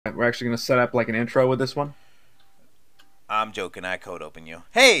We're actually going to set up like an intro with this one. I'm joking. I code open you.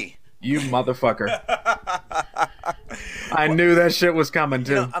 Hey. You motherfucker. I knew that shit was coming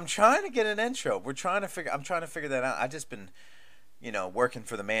too. I'm trying to get an intro. I'm trying to figure that out. I've just been, working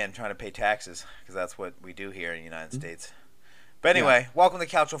for the man, trying to pay taxes because that's what we do here in the United States. But anyway, welcome to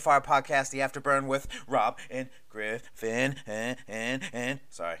Couch on Fire podcast, the Afterburn with Rob and Griffin and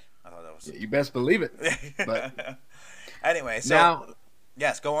sorry, I thought that was. You best believe it. But anyway, so now,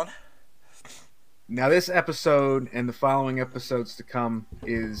 yes, go on. Now this episode and the following episodes to come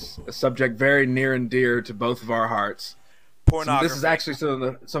is a subject very near and dear to both of our hearts. Pornography. This is actually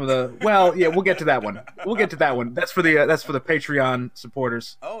some of the well, yeah, we'll get to that one. That's for the Patreon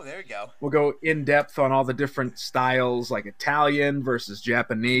supporters. Oh, there you go. We'll go in depth on all the different styles, like Italian versus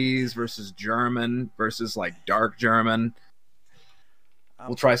Japanese versus German versus like dark German.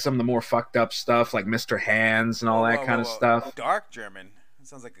 We'll try some of the more fucked up stuff like Mr. Hands and all that kind of stuff. Dark German. That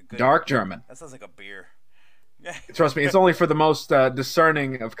sounds like a good dark German. That sounds like a beer. Trust me, it's only for the most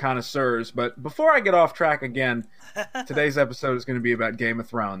discerning of connoisseurs. But before I get off track again, today's episode is going to be about Game of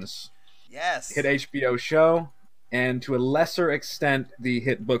Thrones. Yes. Hit HBO show, and to a lesser extent, the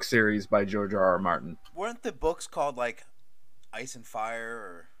hit book series by George R.R. Martin. Weren't the books called like Ice and Fire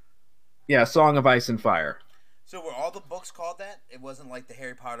or? Yeah, Song of Ice and Fire. So were all the books called that? It wasn't like the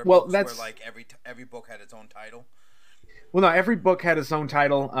Harry Potter books where like every book had its own title? Well, no, every book had its own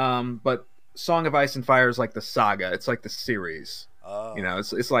title, but Song of Ice and Fire is like the saga. It's like the series. Oh.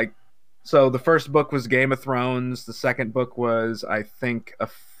 It's like, so the first book was Game of Thrones. The second book was, I think, A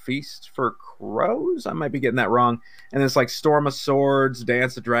Feast for Crows. I might be getting that wrong. And it's like Storm of Swords,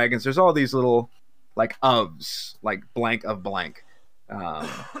 Dance of Dragons. There's all these little like ofs, like blank of blank. I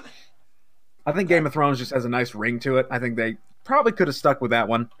think Game of Thrones just has a nice ring to it. I think they probably could have stuck with that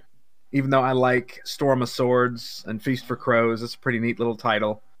one. Even though I like Storm of Swords and Feast for Crows, it's a pretty neat little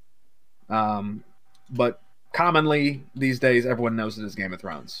title. But commonly these days, everyone knows it as Game of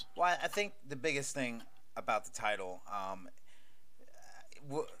Thrones. Well, I think the biggest thing about the title,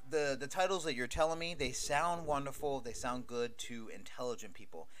 the titles that you're telling me, they sound wonderful. They sound good to intelligent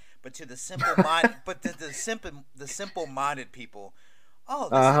people, but to the simple mind, the simple-minded people,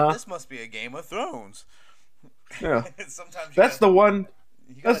 this must be a Game of Thrones. Yeah, sometimes that's the one.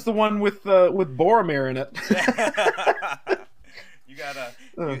 That's the one with Boromir in it. you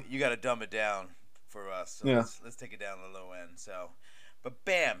gotta dumb it down for us. So yeah. Let's take it down to the low end. So, but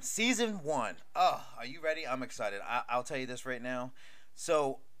bam, season 1. Oh, are you ready? I'm excited. I'll tell you this right now.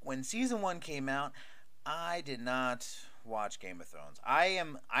 So when season 1 came out, I did not watch Game of Thrones. I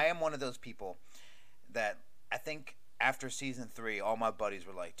am one of those people that I think after season 3, all my buddies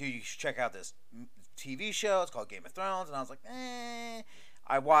were like, "Dude, you should check out this TV show. It's called Game of Thrones." And I was like, "Eh."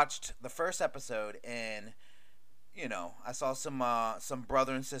 I watched the first episode and, I saw some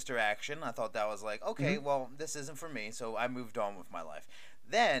brother and sister action. I thought that was like, okay, well, this isn't for me, so I moved on with my life.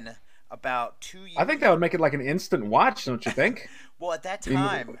 Then, about 2 years... I think that would make it like an instant watch, don't you think? Well, at that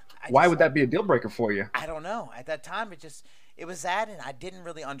time... Why would that be a deal breaker for you? I don't know. At that time, it was that, and I didn't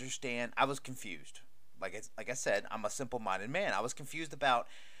really understand. I was confused. Like I said, I'm a simple-minded man. I was confused about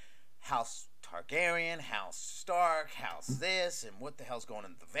House Targaryen, House Stark, House this, and what the hell's going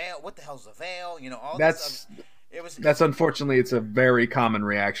in the Vale? What the hell's the Vale? All this. That's unfortunately, it's a very common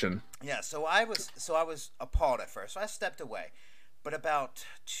reaction. Yeah, so I was appalled at first. So I stepped away. But about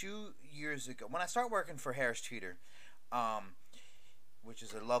 2 years ago, when I started working for Harris Teeter, which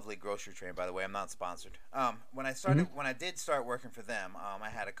is a lovely grocery chain, by the way, I'm not sponsored. When I did start working for them, I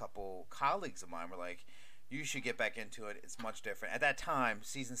had a couple colleagues of mine were like, "You should get back into it. It's much different." At that time,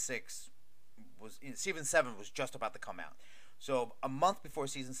 season 7 was just about to come out. So a month before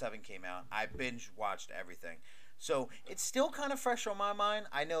season 7 came out, I binge watched everything. So it's still kind of fresh on my mind.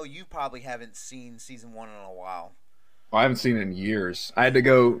 I know you probably haven't seen season 1 in a while. Well, I haven't seen it in years. I had to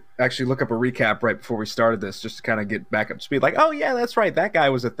go actually look up a recap right before we started this just to kind of get back up to speed. Like, oh yeah, that's right. That guy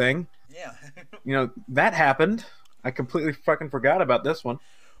was a thing. Yeah. That happened. I completely fucking forgot about this one.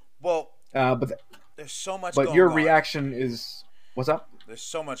 Well, but there's so much going on. But your reaction is... What's up? There's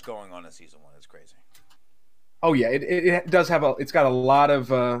so much going on in season 1. It's crazy. Oh yeah, it does have it's got a lot of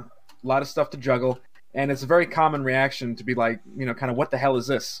stuff to juggle, and it's a very common reaction to be like, kind of, what the hell is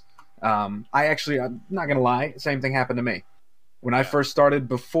this? I'm not gonna lie, same thing happened to me. When I first started,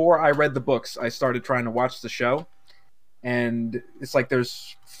 before I read the books, I started trying to watch the show, and it's like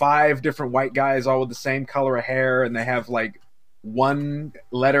there's 5 different white guys all with the same color of hair, and they have like 1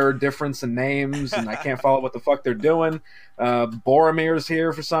 letter difference in names, and I can't follow what the fuck they're doing. Boromir's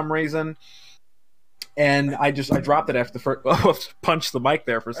here for some reason. And I dropped it after the first... Oh, punch the mic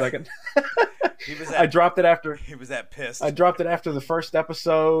there for a second. He was I that dropped it after he was that I pissed. dropped it after the first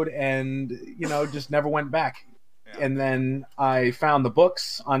episode, and just never went back. Yeah. And then I found the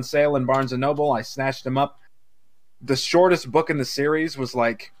books on sale in Barnes and Noble. I snatched them up. The shortest book in the series was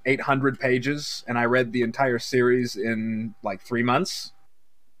like 800 pages, and I read the entire series in like 3 months.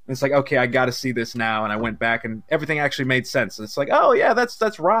 And it's like, okay, I got to see this now. And I went back, and everything actually made sense. And it's like, oh yeah,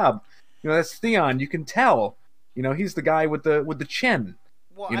 that's Rob. That's Theon. You can tell. He's the guy with the chin.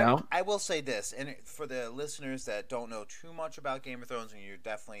 Well, You know. I will say this, and for the listeners that don't know too much about Game of Thrones, and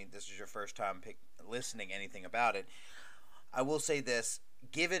this is your first time listening anything about it, I will say this: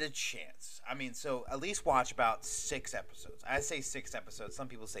 give it a chance. I mean, so at least watch about 6 episodes. I say 6 episodes. Some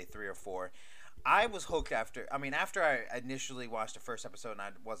people say 3 or 4. I was hooked after. I mean, after I initially watched the first episode and I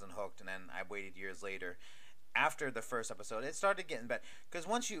wasn't hooked, and then I waited years later. After the first episode, it started getting better.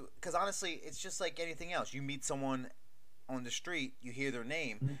 Because honestly, it's just like anything else. You meet someone on the street, you hear their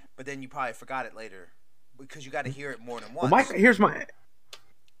name, but then you probably forgot it later because you got to hear it more than once. Well, here's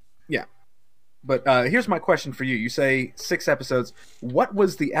my question for you. You say 6 episodes. What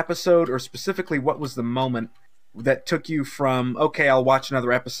was the episode, or specifically, what was the moment that took you from okay, I'll watch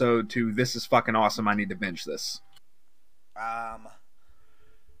another episode to this is fucking awesome, I need to binge this? I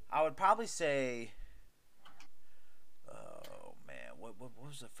would probably say, oh man, what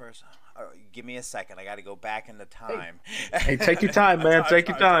was the first? Give me a second. I got to go back in the time. Hey, take your time, man. Take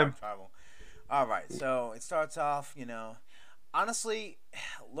your time. All right. So it starts off, honestly,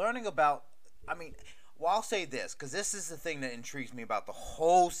 learning about. I mean, well, I'll say this because this is the thing that intrigues me about the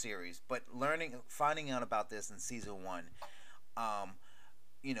whole series. But finding out about this in season 1,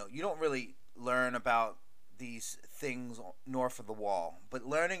 you don't really learn about these things north of the wall, but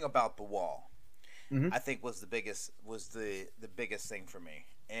learning about the wall, I think was the biggest thing for me.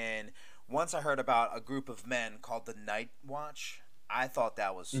 And once I heard about a group of men called the Night Watch, I thought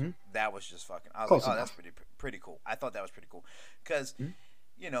that was just fucking. I was Close like, oh, enough. that's pretty cool. I thought that was pretty cool because,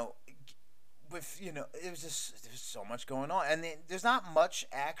 it was just there's so much going on, and there's not much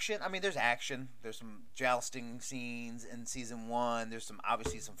action. I mean, there's action. There's some jousting scenes in season 1. There's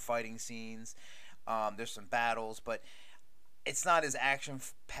obviously some fighting scenes. There's some battles, but it's not as action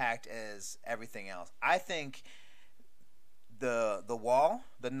packed as everything else. I think the Wall,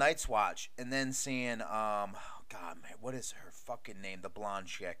 the Night's Watch, and then seeing God, man, what is her fucking name? The blonde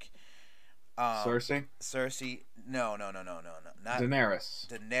chick. Cersei? Cersei. No. Not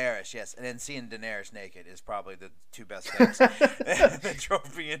Daenerys, yes. And then seeing Daenerys naked is probably the 2 best things that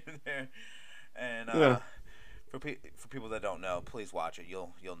drove me in there. And for people that don't know, please watch it.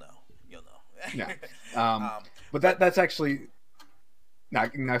 You'll know. Yeah. But that's actually. Now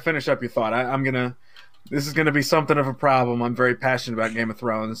finish up your thought. This is gonna be something of a problem. I'm very passionate about Game of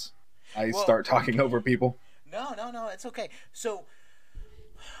Thrones. I start talking over people. No, it's okay. So,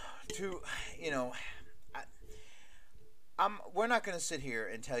 we're not going to sit here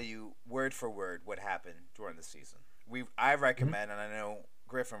and tell you word for word what happened during the season. I recommend, and I know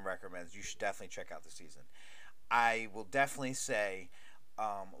Griffin recommends, you should definitely check out the season. I will definitely say,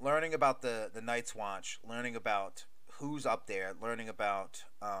 learning about the Night's Watch, learning about who's up there, learning about,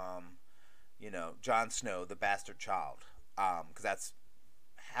 Jon Snow, the bastard child, because that's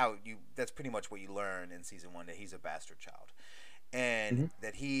pretty much what you learn in season 1, that he's a bastard child, and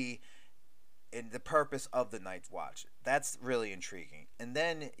that and the purpose of the Night's Watch. That's really intriguing. And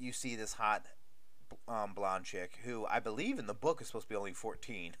then you see this hot blonde chick who I believe in the book is supposed to be only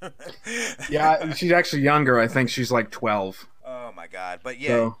 14. Yeah, she's actually younger. I think she's like 12. Oh my god! But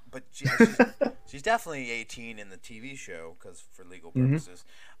she's definitely 18 in the TV show because for legal purposes.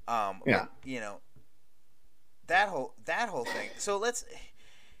 Yeah. But, that whole thing. So let's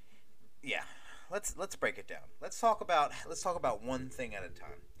break it down. Let's talk about one thing at a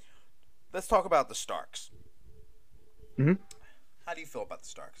time. Let's talk about the Starks. How do you feel about the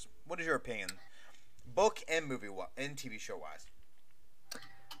Starks? What is your opinion, book and movie and TV show wise?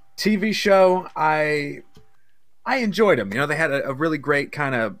 TV show, I enjoyed them. They had a really great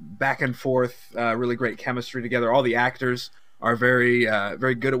kind of back and forth, really great chemistry together. All the actors are very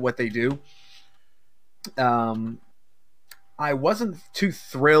very good at what they do. I wasn't too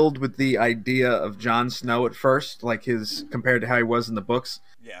thrilled with the idea of Jon Snow at first, like compared to how he was in the books.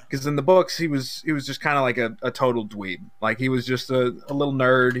 Yeah. Because in the books, he was just kind of like a total dweeb. Like he was just a little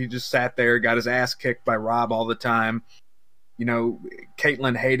nerd. He just sat there, got his ass kicked by Robb all the time.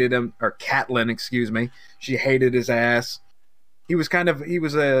 Catelyn hated him, or Catelyn, excuse me. She hated his ass. He was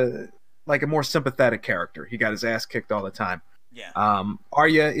a more sympathetic character. He got his ass kicked all the time. Yeah.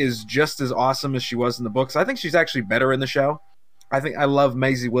 Arya is just as awesome as she was in the books. I think she's actually better in the show. I love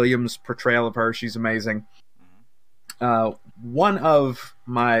Maisie Williams' portrayal of her. She's amazing. one of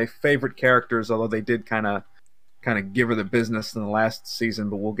my favorite characters, although they did kind of give her the business in the last season,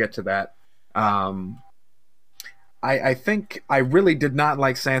 but we'll get to that. Um, I think I really did not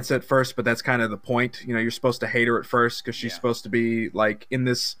like Sansa at first, but that's kind of the point. You know, you're supposed to hate her at first because she's Yeah. supposed to be like in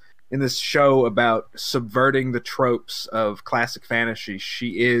this show about subverting the tropes of classic fantasy.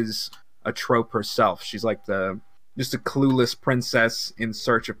 She is a trope herself. She's like the just a clueless princess in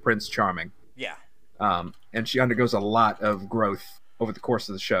search of Prince Charming. Yeah. And she undergoes a lot of growth over the course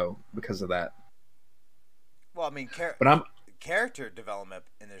of the show because of that. Well, I mean, But I'm character development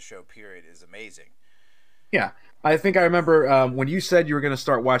in this show period is amazing. Yeah, I think I remember when you said you were going to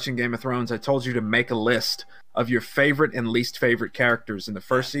start watching Game of Thrones. I told you to make a list of your favorite and least favorite characters in the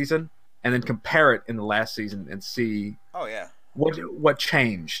first season, and then compare it in the last season and see Oh yeah. what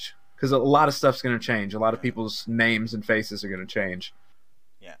changed. Because a lot of stuff's going to change. A lot of people's names and faces are going to change.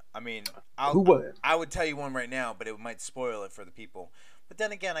 Yeah. I mean, Who would? I would tell you one right now, but it might spoil it for the people. But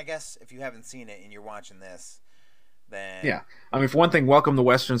then again, I guess if you haven't seen it and you're watching this, then Yeah, I mean, for one thing, welcome to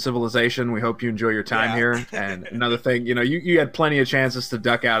Western civilization. We hope you enjoy your time Yeah. here. And another thing, you had plenty of chances to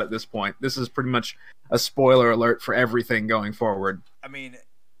duck out at this point. This is pretty much a spoiler alert for everything going forward. I mean,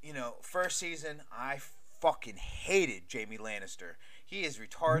 first season, I fucking hated Jamie Lannister. He is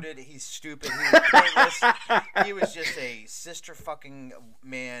retarded. He's stupid. He was pointless. He was just a sister fucking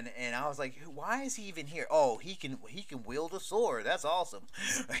man, and I was like, why is he even here? Oh, he can wield a sword. That's awesome.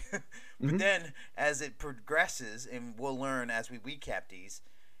 But then, as it progresses, and we'll learn as we recap these,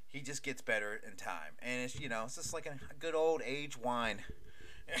 he just gets better in time, and it's just like a good old age wine.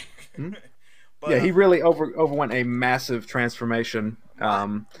 But Yeah, he really overwent a massive transformation.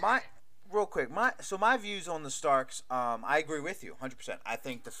 my real quick, my views on the Starks. I agree with you 100%. I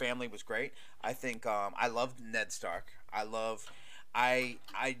think the family was great. I think I love Ned Stark. I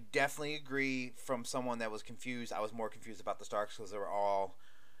definitely agree from someone that was confused. I was more confused about the Starks because they were all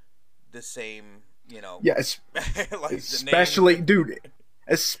the same. Yeah, Like especially, dude,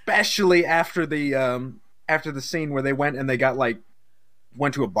 especially after the scene where they went and they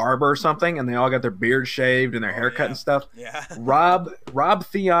went to a barber or something, and they all got their beard shaved and their haircut and stuff. Yeah. Rob,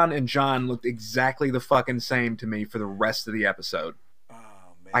 Theon, and John looked exactly the fucking same to me for the rest of the episode. Oh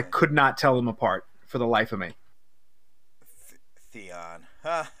man. I could not tell them apart for the life of me. Theon.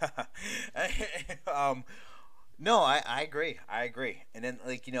 No, I agree. I agree. And then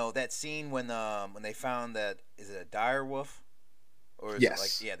that scene when they found that, is it a dire wolf? Or is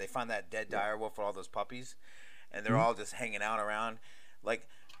Yes. it they found that dead dire wolf with all those puppies, and they're all just hanging out around. Like,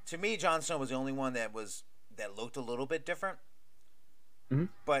 to me, Jon Snow was the only one that looked a little bit different.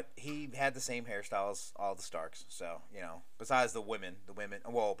 But he had the same hairstyle as all the Starks. So, besides the women,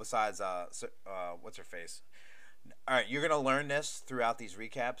 well, besides what's her face? All right, you're gonna learn this throughout these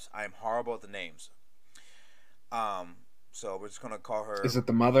recaps. I am horrible at the names. So we're just gonna call her. Is it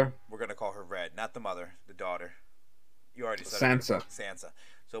the mother? We're gonna call her Red, not the mother, the daughter. You already said Sansa. Sansa.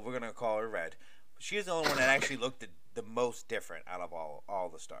 So we're gonna call her Red. She is the only one that actually looked the most different out of all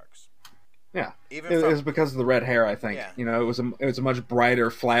the Starks. Yeah, Even it from, was because of the red hair. I think Yeah. it was a much brighter,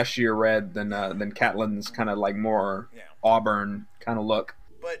 flashier red than Catelyn's kind of like more Yeah. auburn kind of look.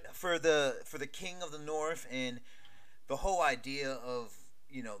 But for the King of the North, and the whole idea of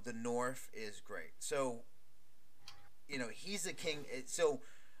the North is great. So he's the king. So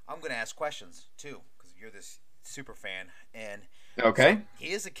I'm gonna ask questions too, because you're this super fan, and Okay. so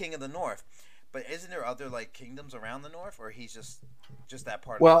he is the king of the North. But isn't there other kingdoms around the North, or he's just that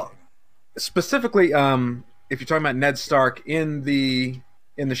part? Well, of the king? Specifically, if you're talking about Ned Stark in the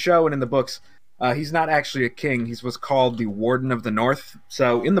show and in the books, he's not actually a king. He's what's called the Warden of the North.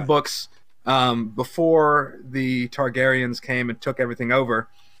 So in the books, before the Targaryens came and took everything over,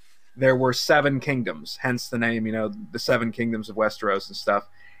 there were 7 kingdoms. Hence the name, the 7 kingdoms of Westeros and stuff.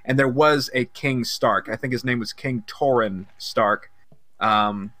 And there was a King Stark. I think his name was King Torrhen Stark.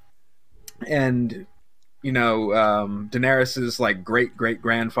 And Daenerys's great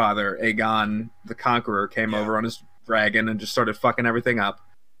grandfather Aegon the Conqueror came over on his dragon and just started fucking everything up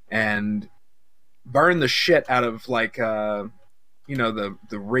and burned the shit out of the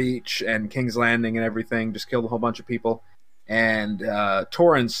Reach and King's Landing and everything. Just killed a whole bunch of people. And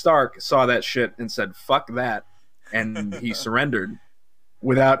Torrhen Stark saw that shit and said, "Fuck that," and he surrendered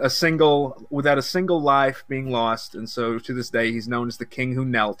without a single life being lost. And so to this day, he's known as the King who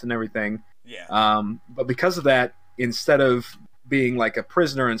knelt and everything. Yeah. But because of that, instead of being like a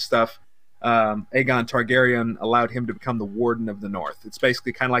prisoner and stuff, Aegon Targaryen allowed him to become the Warden of the North. It's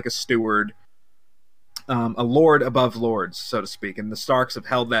basically kind of like a steward, a lord above lords, so to speak. And the Starks have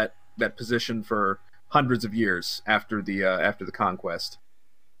held that position for hundreds of years after the conquest.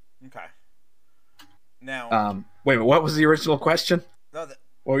 Okay. Now, Wait a minute, what was the original question? no,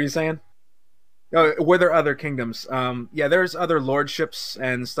 What were you saying? Oh, were there other kingdoms? Yeah, there's other lordships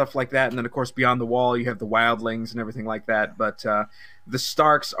and stuff like that, and then of course beyond the wall you have the wildlings and everything like yeah, that. But the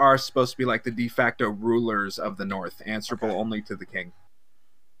Starks are supposed to be like the de facto rulers of the North, answerable okay, only to the king.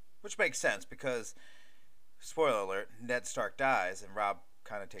 which makes sense because spoiler alert: Ned Stark dies and Rob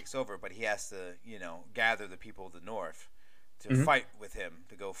kind of takes over, but he has to, gather the people of the North to Hmm. fight with him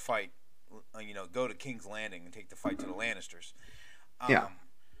to go fight, go to King's Landing and take the fight to the Lannisters. Yeah. Um,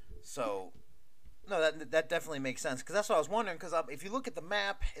 so no, that definitely makes sense because that's what I was wondering. Because if you look at the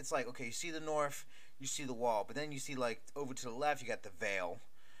map, it's like okay, you see the North, you see the Wall, but then you see like over to the left, you got the Vale,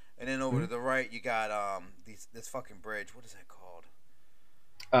 and then over Hmm. to the right, you got this fucking bridge. What is that called?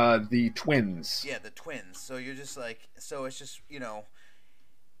 The twins. Yeah, the Twins. So you're just like, so it's just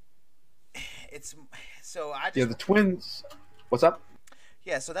it's so I Yeah, just the twins. What's up?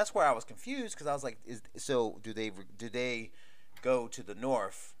 yeah. So that's where I was confused because I was like, do they go to the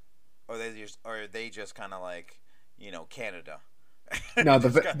north, or are they just kind of like Canada? No,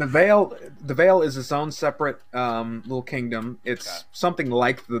 Just got, the Vale is its own separate little kingdom. okay. It's something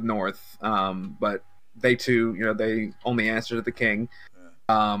like the North, but they too, they only answer to the king.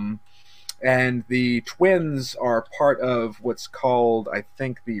 Yeah, Um, and the twins are part of what's called, I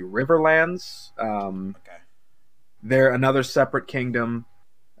think, the Riverlands. okay. They're another separate kingdom.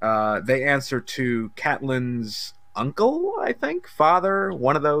 They answer to Catelyn's uncle, I think, father,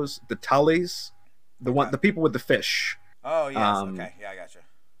 one of those, the Tullys, Okay. the people with the fish. Oh yes. Um, Okay. Yeah, I got you.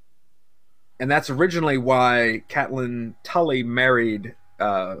 and that's originally why Catelyn Tully married.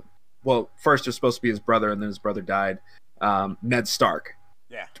 Well, first it was supposed to be his brother, and then his brother died. Ned Stark.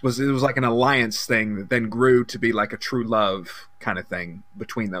 Yeah. It was like an alliance thing that then grew to be like a true love kind of thing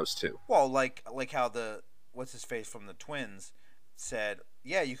between those two. Well, like how the what's his face from the twins said,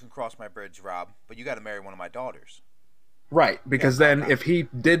 yeah, you can cross my bridge, Rob, but you got to marry one of my daughters. Right, Yeah. because then Okay. if he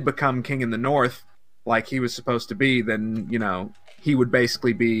did become king in the North, like he was supposed to be, then he would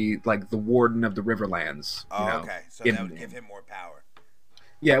basically be like the warden of the Riverlands. Oh, okay. So that would give In him more power.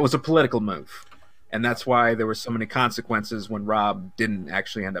 Yeah, it was a political move, and that's why there were so many consequences when Rob didn't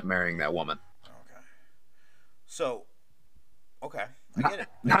actually end up marrying that woman. Okay. So, okay, I Not get it.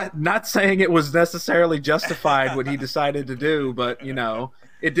 I get not not saying it was necessarily justified what he it. decided to do, but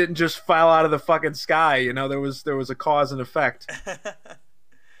it didn't just fall out of the fucking sky. There was a cause and effect.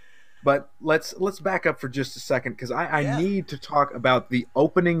 But let's back up for just a second because I Yeah. need to talk about the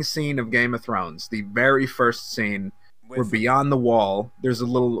opening scene of Game of Thrones, the very first scene. We're With beyond the wall. There's a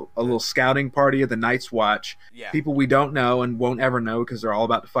little scouting party of the Night's Watch. yeah, People we don't know and won't ever know because they're all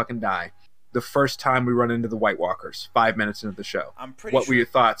about to fucking die. The first time we run into the White Walkers, 5 minutes into the show. I'm pretty What were sure. your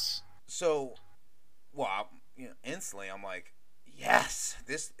thoughts? So, well, instantly I'm like, yes,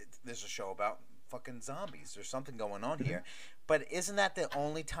 this is a show about fucking zombies. There's something going on here. But isn't that the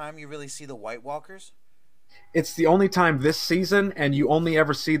only time you really see the White Walkers? It's the only time this season, and you only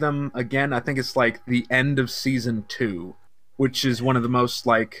ever see them again. I think it's like the end of season 2, which is one of the most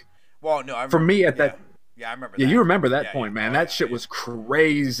like Well, no, I for remember. me at Yeah, that. yeah, I remember Yeah, that. you remember that Yeah, point, yeah. man. Oh, That yeah, shit yeah. was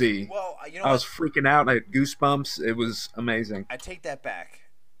crazy. Well, you know I what? was freaking out. I had goosebumps. It was amazing. I take that back.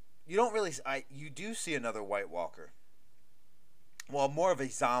 You don't really. You do see another White Walker. Well, more of a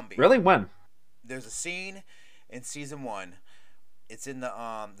zombie. Really? When? There's a scene in season 1. It's in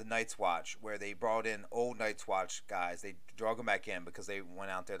the Night's Watch where they brought in old Night's Watch guys. They drug them back in because they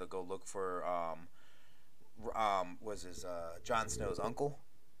went out there to go look for was his Jon Snow's uncle,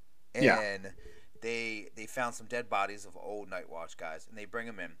 Yeah. and they found some dead bodies of old Night Watch guys, and they bring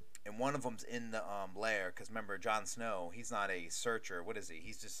them in. And one of them's in the lair because remember Jon Snow, he's not a searcher. What is he?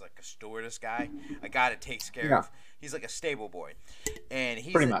 He's just like a stewardess guy, a guy that takes care Yeah. of. He's like a stable boy, and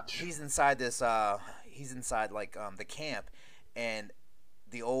Pretty much. he's inside this. He's inside like the camp, and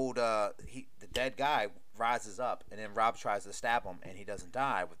the old the dead guy rises up, and then Rob tries to stab him, and he doesn't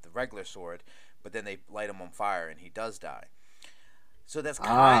die with the regular sword, but then they light him on fire, and he does die. So that's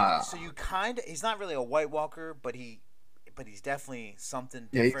Ah. so you kind of he's not really a White Walker, but he's definitely something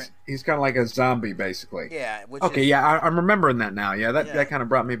Yeah, different. he's kind of like a zombie, basically. Yeah, which Okay, is, yeah, I'm remembering that now. Yeah, that, Yeah. that kind of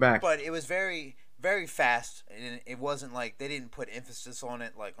brought me back. but it was very very fast, and it wasn't like they didn't put emphasis on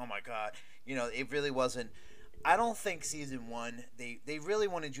it. Like, oh my god, it really wasn't. I don't think season 1 they really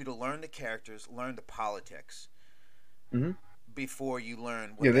wanted you to learn the characters, learn the politics Hmm. before you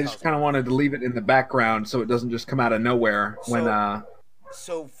learn. What Yeah, the they hell's just kind of wanted to leave it in the background so it doesn't just come out of nowhere when.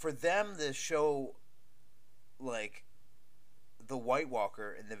 So for them to show like the White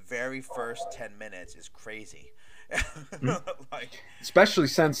Walker in the very first 10 minutes is crazy. Like Especially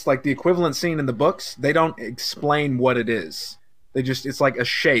since like the equivalent scene in the books, they don't explain what it is. They just it's like a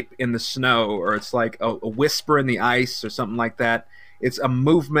shape in the snow, or it's like a whisper in the ice, or something like that. It's a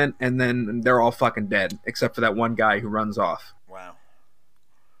movement, and then they're all fucking dead, except for that one guy who runs off. Wow.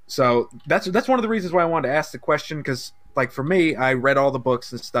 So that's one of the reasons why I wanted to ask the question, because like for me, I read all the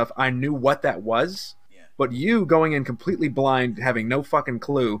books and stuff. I knew what that was, Yeah. but you going in completely blind, having no fucking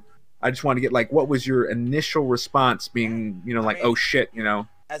clue. I just want to get like, what was your initial response? Yeah. Being, I like, mean, oh shit, you know?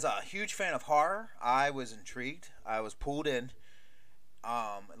 as a huge fan of horror, I was intrigued. I was pulled in.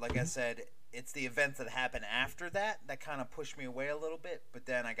 Like I said, it's the events that happen after that kind of pushed me away a little bit. But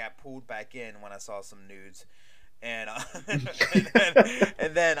then I got pulled back in when I saw some nudes, and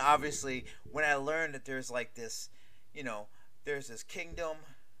and then obviously when I learned that there's like this, you know, there's this kingdom,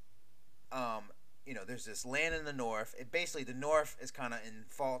 um, there's this land in the north. It basically the north is kind of in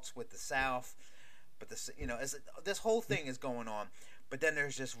faults with the south, but as this whole thing is going on. But then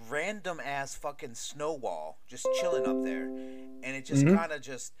there's this random ass fucking snow wall just chilling up there, and it just Mm-hmm. kind of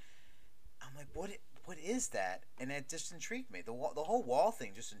just. I'm like, what is that? And it just intrigued me. The whole wall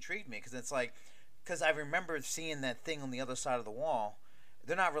thing just intrigued me because it's like, because I remember seeing that thing on the other side of the wall.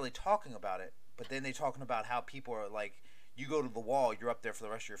 They're not really talking about it, but then they're talking about how people are like, you go to the wall, you're up there for the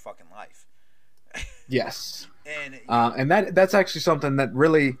rest of your fucking life. Yes. And And that's actually something that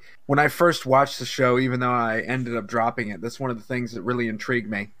really, when I first watched the show, even though I ended up dropping it, that's one of the things that really intrigued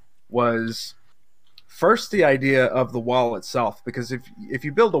me was first the idea of the wall itself. Because if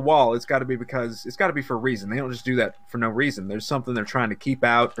you build a wall, it's got to be because it's got to be for a reason. They don't just do that for no reason. There's something they're trying to keep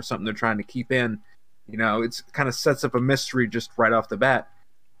out or something they're trying to keep in. It's kind of sets up a mystery just right off the bat.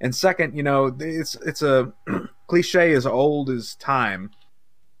 And second, it's a cliche as old as time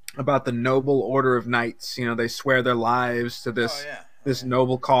about the noble order of knights. They swear their lives to oh this yeah, oh this yeah.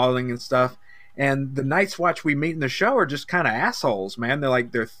 noble calling and stuff. And the Night's Watch we meet in the show are just kind of assholes, man.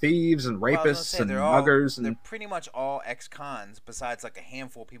 They're thieves and Well, I was gonna rapists say and muggers they're and pretty much all ex-cons, besides like a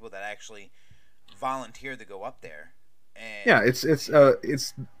handful of people that actually volunteered to go up there. And yeah, it's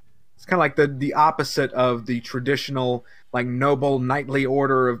kind of like the opposite of the traditional like noble knightly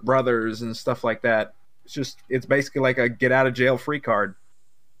order of brothers and stuff like that. It's basically like a get out of jail free card.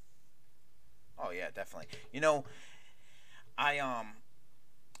 oh yeah, definitely. I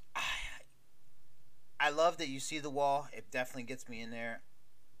I, I love that you see the wall. It definitely gets me in there.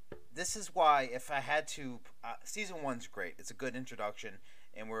 This is why, if I had to, season one's great. It's a good introduction,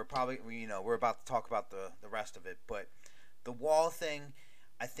 and we're about to talk about the rest of it. But the wall thing,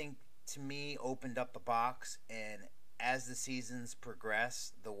 I think, to me, opened up the box, and as the seasons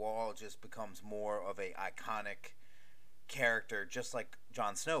progress, the wall just becomes more of a iconic character, just like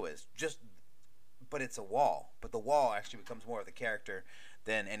Jon Snow is. But it's a wall. But the wall actually becomes more of the character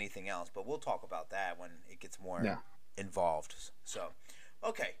than anything else. But we'll talk about that when it gets more Yeah. involved. So,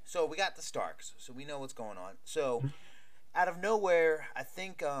 okay, so we got the Starks, so we know what's going on. So, out of nowhere, I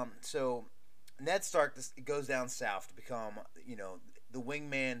think so Ned Stark goes down south to become the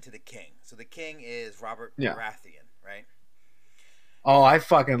wingman to the king. So the king is Robert Yeah. Baratheon, right? Oh, I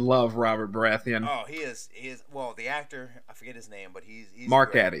fucking love Robert Baratheon. Oh, he is well, the actor, I forget his name, but he's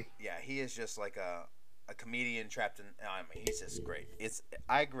Mark great. Addy. Yeah, he is just like a comedian trapped in. I mean, he's just great.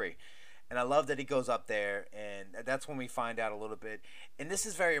 I agree, and I love that he goes up there, and that's when we find out a little bit. And this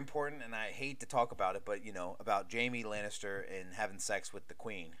is very important, and I hate to talk about it, but about Jaime Lannister and having sex with the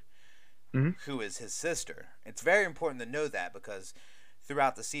Queen, Hmm. who is his sister. It's very important to know that because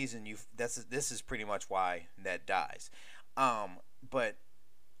throughout the season, this is pretty much why Ned dies. But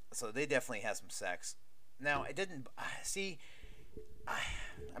so they definitely had some sex. Now it didn't see. I,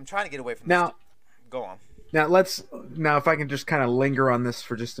 I'm trying to get away from this. Now, Go on. now if I can just kind of linger on this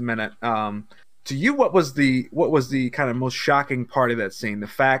for just a minute. To you, what was the kind of most shocking part of that scene? The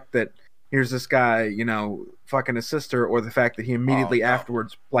fact that here's this guy, fucking his sister, or the fact that he Oh immediately no,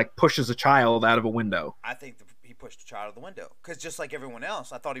 afterwards like pushes a child out of a window? I think he pushed the child out the window because just like everyone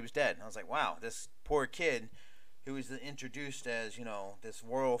else, I thought he was dead. And I was like, wow, this poor kid, who was introduced as this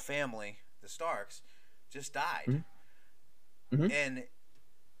royal family, the Starks, just died. Mm-hmm. And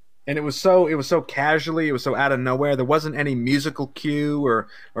And it was so casually, it was so out of nowhere. There wasn't any musical cue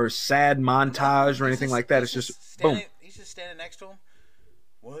or sad no, montage or anything like that. It's just boom. He's just standing next to him.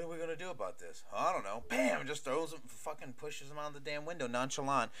 What are we gonna do about this? I don't know. Bam! Just throws him, fucking pushes him out the damn window,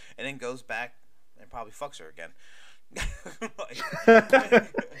 nonchalant, and then goes back and probably fucks her again.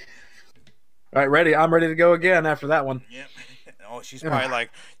 All right, ready. I'm ready to go again after that one. Yep. Oh, she's probably like,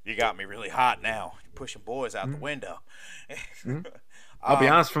 "You got me really hot now. You're pushing boys out the window." Mhm. I'll be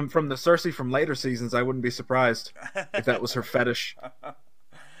Um, honest, from the Cersei from later seasons, I wouldn't be surprised if that was her fetish.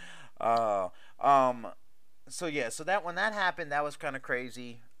 uh, um, so yeah, so that when that happened, that was kind of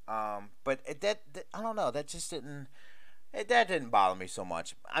crazy. But I don't know, that just didn't. That didn't bother me so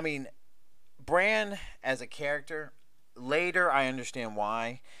much. I mean, Bran as a character, later I understand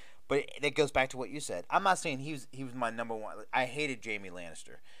why, but it goes back to what you said. I'm not saying he was my number one. I hated Jaime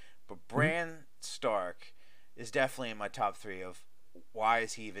Lannister, but Mhm. Bran Stark is definitely in my top three of why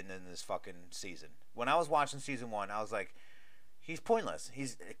is he even in this fucking season. When I was watching season one, I was like, he's pointless.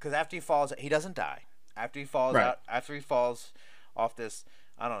 He's because after he falls, he doesn't die. Right. After he falls off this,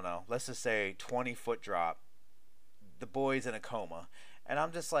 I don't know, let's just say 20-foot drop, the boy's in a coma, and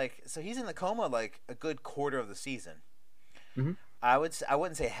I'm just like, so he's in the coma like a good quarter of the season. Hmm. I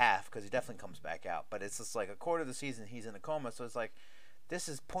wouldn't say half because he definitely comes back out, but it's just like a quarter of the season he's in a coma. So it's like this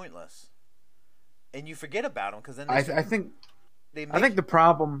is pointless, and you forget about him because then I think they I make think the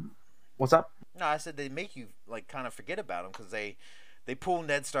problem. What's up? no, I said they make you like kind of forget about him because they pull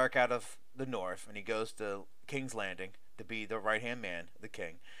Ned Stark out of the North and he goes to King's Landing to be the right hand man, the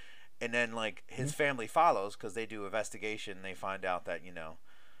king, and then like his Mhm. family follows because they do investigation. And they find out that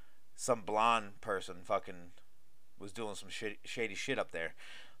some blonde person fucking was doing some shady shit up there.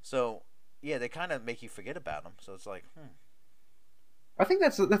 So yeah, they kind of make you forget about him. So it's like, I think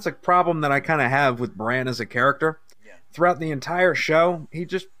that's a problem that I kind of have with Bran as a character. yeah, Throughout the entire show,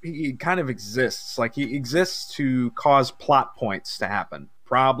 he kind of exists. Like he exists to cause plot points to happen,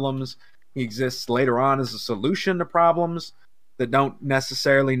 problems. He exists later on as a solution to problems that don't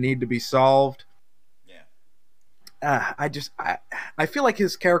necessarily need to be solved. yeah. I feel like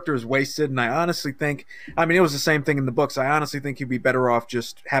his character is wasted, and I honestly think, I mean, it was the same thing in the books. I honestly think he'd be better off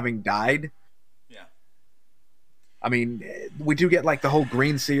just having died. Yeah. I mean, we do get like the whole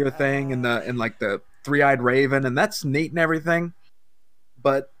Green Seer thing and the and like the three-eyed raven, and that's neat and everything.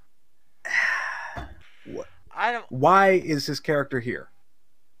 But I don't. why is his character here?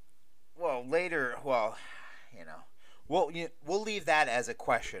 Well, later. Well, you know, we'll leave that as a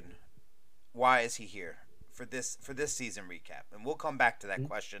question. Why is he here for this season recap? And we'll come back to that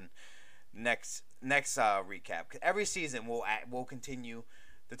question next recap. 'Cause every season we'll continue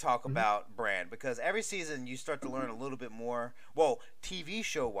to talk Mm-hmm. about Bran because every season you start to learn a little bit more. Well, TV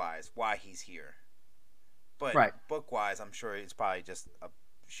show wise, why he's here, but Right. book wise, I'm sure he's probably just a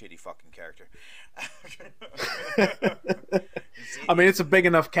shitty fucking character. I mean, it's a big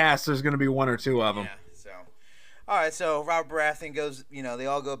enough cast. There's going to be one or two of them. Yeah. So, all right. So Robert Baratheon goes. They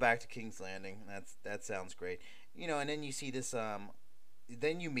all go back to King's Landing. That sounds great. And then you see this.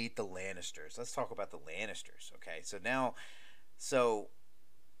 Then you meet the Lannisters. Let's talk about the Lannisters. Okay. So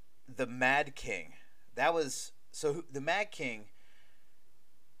the Mad King. That was the Mad King.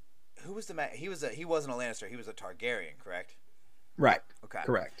 Who was the Mad? He wasn't a Lannister. He was a Targaryen, correct? Right. Okay.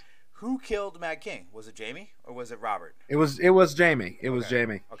 Correct. Who killed Mad King? Was it Jaime or was it Robert? It was Jamie. It was Okay.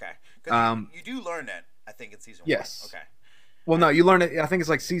 Jamie. Okay. Because you do learn that, I think, in season Yes. 1. Okay. Well, no, you learn it. I think it's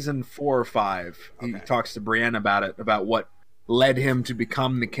like season 4 or 5. He Okay. talks to Brienne about it, about what led him to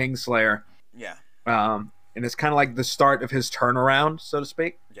become the Kingslayer. Yeah. And it's kind of like the start of his turnaround, so to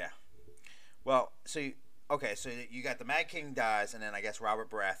speak. Yeah. Well, okay, so you got the Mad King dies, and then I guess Robert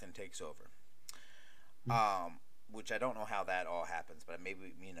Baratheon takes over. Which I don't know how that all happens, but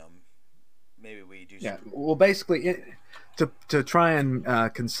maybe maybe we do. Yeah. Well, basically, to try and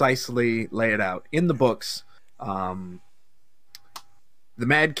concisely lay it out in the books, the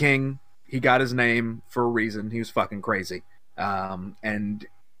Mad King, he got his name for a reason. He was fucking crazy. And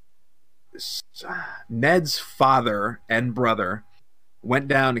Ned's father and brother went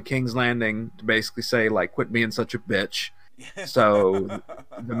down to King's Landing to basically say, like, quit being such a bitch. So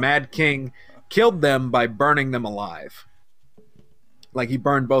the Mad King killed them by burning them alive. Like, he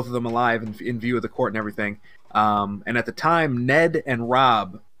burned both of them alive in view of the court and everything. And at the time, Ned and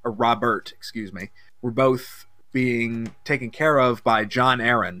Robert, excuse me, were both being taken care of by Jon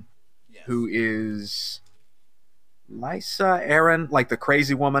Arryn, Yes. who is Lysa Arryn, like the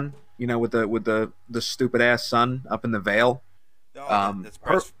crazy woman, with the stupid ass son up in the Vale. That's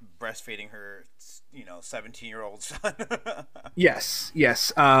her- breastfeeding her 17-year-old son. Yes,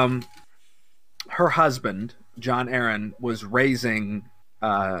 yes. Her husband, Jon Arryn, was raising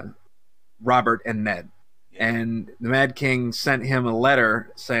Robert and Ned. Yeah. And the Mad King sent him a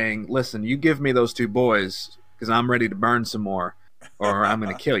letter saying, listen, you give me those two boys because I'm ready to burn some more or I'm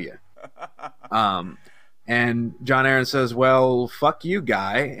going to kill you. And Jon Arryn says, well, fuck you,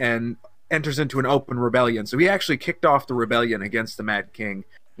 guy, and enters into an open rebellion. So he actually kicked off the rebellion against the Mad King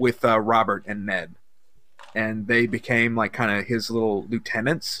with Robert and Ned. And they became like kind of his little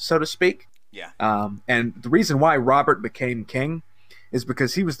lieutenants, so to speak. Yeah. And the reason why Robert became king is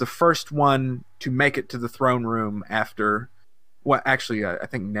because he was the first one to make it to the throne room after. Well, actually, I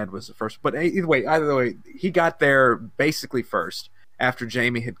think Ned was the first. But either way, he got there basically first after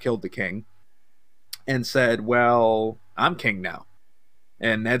Jaime had killed the king, and said, "Well, I'm king now.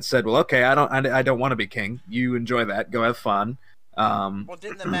 And Ned said, well, okay, I don't want to be king. You enjoy that. Go have fun. Well,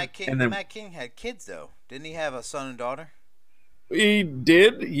 didn't the Mad King? And The then Mad King had kids though. Didn't he have a son and daughter? he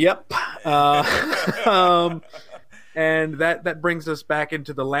did. Yep. Um, and that brings us back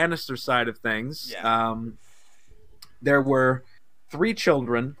into the Lannister side of things. Yeah. There were three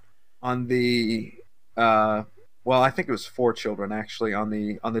children on the well, I think it was four children actually on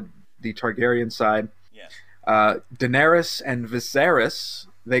the Targaryen side. Yeah. Daenerys and Viserys,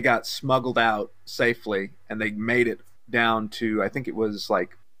 they got smuggled out safely and they made it down to, I think it was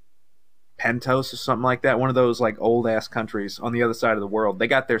like Pentos or something like that, one of those like old ass countries on the other side of the world. They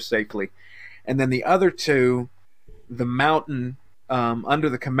got there safely. And then the other two, the mountain, under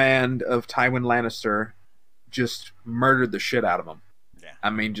the command of Tywin Lannister, just murdered the shit out of them. Yeah.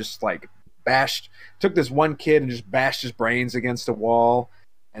 I mean, just like took this one kid and just bashed his brains against a wall,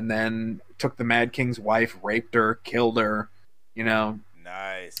 and then took the Mad King's wife, raped her, killed her. You know,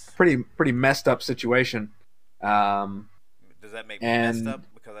 Nice. pretty messed up situation. Um, Does that make me and messed up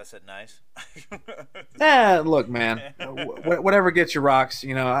because I said nice? look, man, whatever gets you rocks.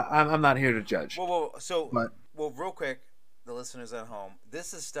 You know, I'm not here to judge. But Well, real quick, the listeners at home,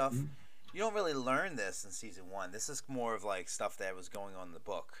 this is stuff you don't really learn this in season one. This is more of like stuff that was going on in the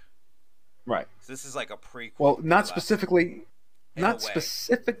book. right. So this is like a prequel. Well, to not the last- specifically, in a not way.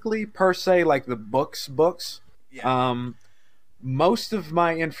 specifically per se like the books. Yeah. Most of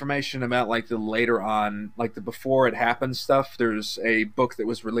my information about like the later on, like the before it happened stuff, there's a book that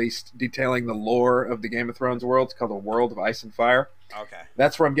was released detailing the lore of the Game of Thrones world. It's called The World of Ice and Fire. Okay.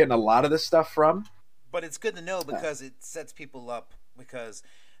 That's where I'm getting a lot of this stuff from. But it's good to know because it sets people up because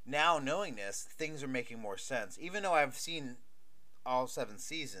now knowing this, things are making more sense. Even though I've seen all 7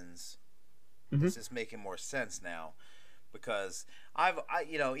 seasons, it's just making more sense now because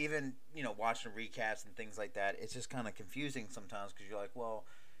even watching recaps and things like that, it's just kind of confusing sometimes because you're like, well,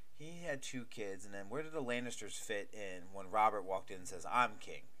 he had 2 kids, and then where did the Lannisters fit in when Robert walked in and says, I'm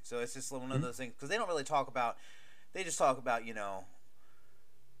king? So it's just one of those things because they don't really talk about, they just talk about,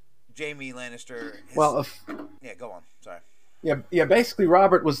 Jaime Lannister. Yeah, go on. Sorry. Yeah. Basically,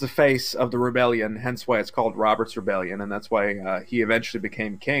 Robert was the face of the rebellion, hence why it's called Robert's Rebellion, and that's why he eventually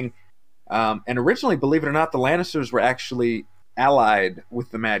became king. And originally, believe it or not, the Lannisters were actually allied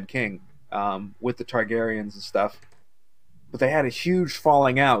with the Mad King, with the Targaryens and stuff. But they had a huge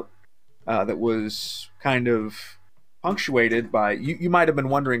falling out that was kind of punctuated by. You might have been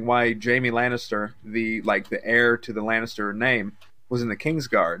wondering why Jaime Lannister, the heir to the Lannister name, was in the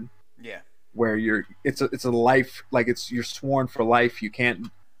Kingsguard. Yeah. Where it's a life, like you're sworn for life. You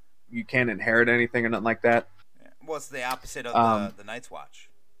can't inherit anything or nothing like that. Yeah. Well, it's the opposite of the Night's Watch.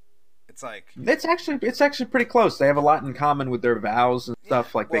 It's like it's actually pretty close. They have a lot in common with their vows and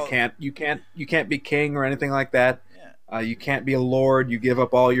stuff. Like you can't be king or anything like that. Yeah. You can't be a lord. You give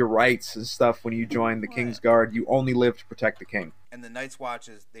up all your rights and stuff when you join the Kingsguard. You only live to protect the king. And the Night's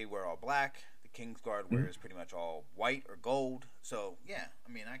Watches, they wear all black. Kingsguard wears pretty much all white or gold. So yeah,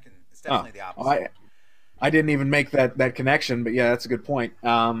 I mean, it's definitely the opposite. I didn't even make that connection, but yeah, that's a good point.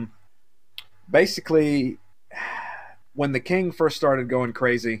 Basically, when the king first started going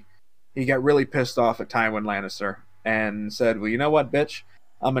crazy, he got really pissed off at Tywin Lannister and said, well, you know what, bitch?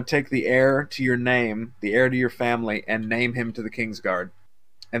 I'm going to take the heir to your name, the heir to your family, and name him to the Kingsguard.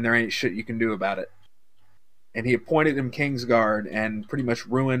 And there ain't shit you can do about it. And he appointed him Kingsguard and pretty much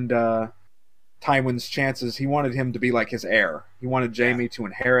ruined Tywin's chances. He wanted him to be like his heir. He wanted Jaime to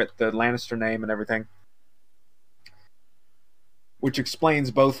inherit the Lannister name and everything. Which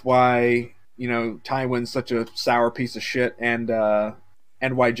explains both why, Tywin's such a sour piece of shit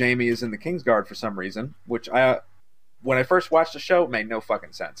and why Jaime is in the Kingsguard for some reason, which when I first watched the show, it made no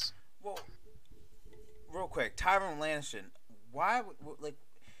fucking sense. Well, real quick, Tywin Lannister, why,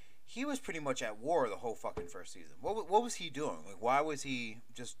 he was pretty much at war the whole fucking first season. What was he doing? Like, why was he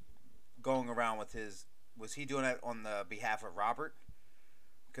just going around with was he doing it on the behalf of Robert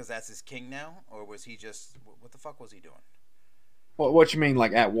because that's his king now, or was he just, what the fuck was he doing? Well, what you mean,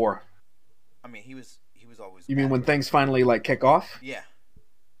 like at war? I mean, he was always. You mean when things finally kick off? Yeah.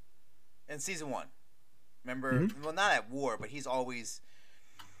 In season 1, remember? Well, not at war, but he's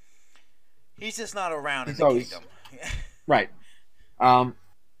just not around in the kingdom. Right.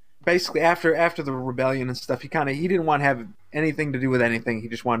 Basically, after the rebellion and stuff, he didn't want to have anything to do with anything. He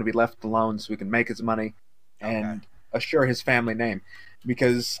just wanted to be left alone so he can make his money and assure his family name.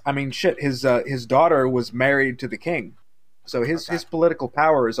 Because I mean, shit, his daughter was married to the king, so his political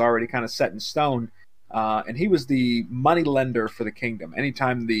power is already kind of set in stone. And he was the money lender for the kingdom.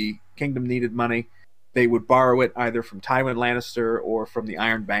 Anytime the kingdom needed money, they would borrow it either from Tywin Lannister or from the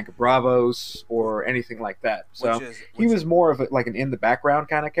Iron Bank of Bravos or anything like that. which So is he which was more of like an in the background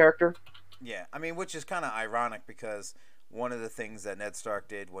kind of character. yeah, I mean, which is kind of ironic because one of the things that Ned Stark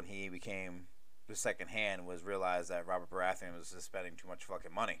did when he became the second hand was realize that Robert Baratheon was just spending too much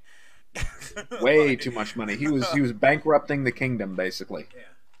fucking money. Way too much money. He was bankrupting the kingdom basically. Yeah.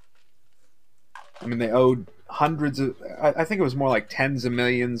 I mean, they owed hundreds of, I think it was more like tens of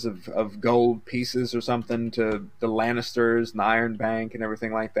millions of gold pieces or something to the Lannisters and the Iron Bank and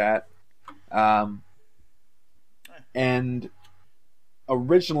everything like that. Um, and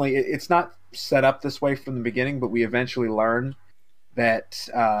originally, it's not set up this way from the beginning, but we eventually learn that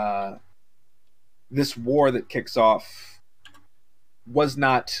this war that kicks off was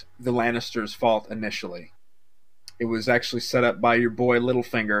not the Lannisters' fault initially. It was actually set up by your boy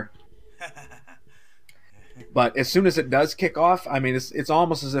Littlefinger. But as soon as it does kick off, I mean, it's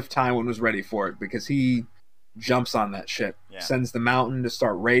almost as if Tywin was ready for it because he jumps on that shit, sends the Mountain to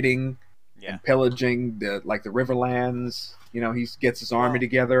start raiding and pillaging the Riverlands. You know, he gets his army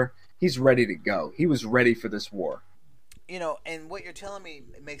together. He's ready to go. He was ready for this war. You know, and what you're telling me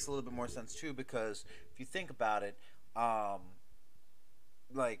makes a little bit more sense too, because if you think about it,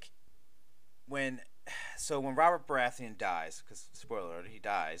 like when Robert Baratheon dies, because spoiler alert, he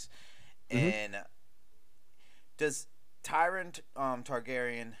dies, and does Tyrant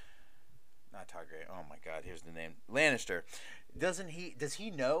Targaryen, not Targaryen, oh my God, here's the name, Lannister, does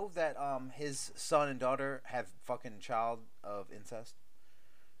he know that his son and daughter have fucking child of incest?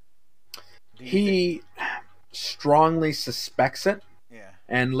 He strongly suspects it. Yeah.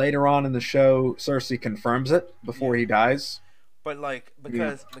 And later on in the show, Cersei confirms it before he dies. But like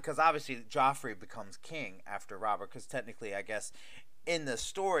because obviously Joffrey becomes king after Robert, because technically I guess in the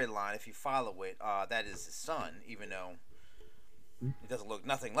storyline, if you follow it, that is his son, even though he doesn't look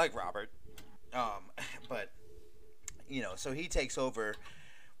nothing like Robert. But you know, so he takes over.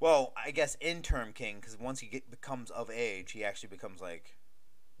 Well, I guess interim king, because once he becomes of age, he actually becomes like.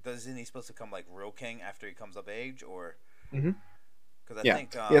 Isn't he supposed to become like real king after he comes of age, or? Because I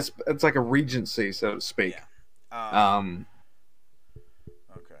think yes, it's like a regency, so to speak. Yeah.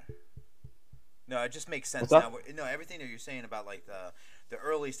 Okay. No, it just makes sense now. No, everything that you're saying about like the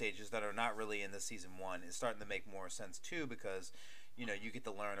early stages that are not really in the season one is starting to make more sense too, because you know you get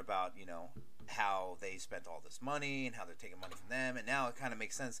to learn about how they spent all this money and how they're taking money from them, and now it kind of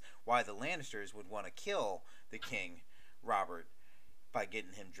makes sense why the Lannisters would want to kill the king, Robert, by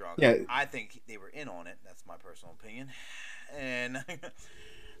getting him drunk. Yeah. I think they were in on it. That's my personal opinion. And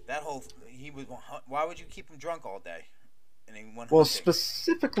that whole why would you keep him drunk all day? Well,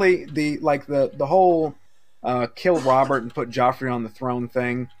 specifically the whole kill Robert and put Joffrey on the throne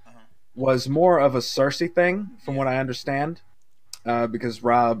thing was more of a Cersei thing, from what I understand, because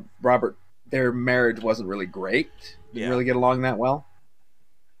Robert, their marriage wasn't really great. Didn't really get along that well.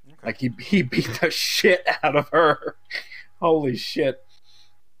 Okay. Like he beat the shit out of her. Holy shit.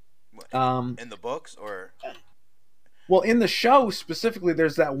 In the books or? Well, in the show specifically,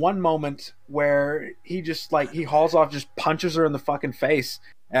 there's that one moment where he just he hauls off, just punches her in the fucking face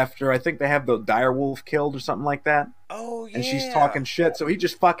after I think they have the direwolf killed or something like that. Oh, yeah. And she's talking shit, so he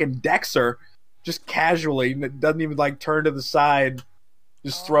just fucking decks her just casually, doesn't even turn to the side,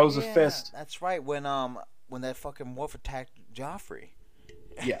 just throws a fist. That's right, when that fucking wolf attacked Joffrey.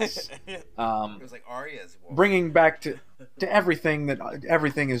 Yes. It was like Arya's wolf. Bringing back to everything that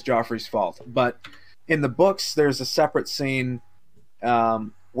everything is Joffrey's fault. But in the books, there's a separate scene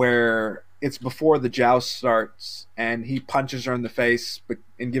where it's before the joust starts, and he punches her in the face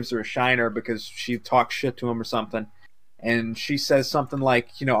and gives her a shiner because she talks shit to him or something. And she says something like,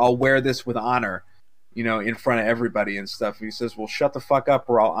 I'll wear this with honor, in front of everybody and stuff. And he says, well, shut the fuck up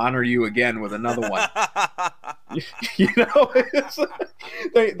or I'll honor you again with another one.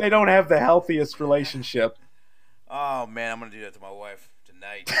 They don't have the healthiest relationship. Oh, man, I'm going to do that to my wife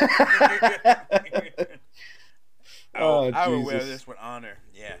tonight. I will wear this with honor.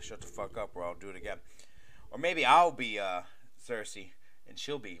 Yeah, shut the fuck up or I'll do it again. Or maybe I'll be Cersei and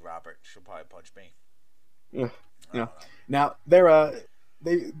she'll be Robert. She'll probably punch me. Yeah. Now,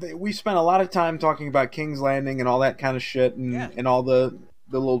 we spent a lot of time talking about King's Landing and all that kind of shit and all the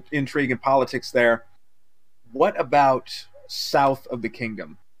little intrigue and politics there. What about south of the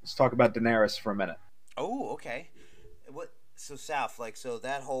kingdom? Let's talk about Daenerys for a minute. Oh, okay. So south, so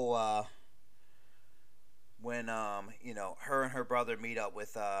that whole when her and her brother meet up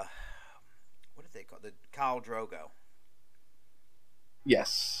with what did they call the Khal Drogo?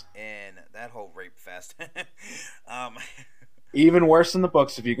 Yes. And that whole rape fest. Even worse than the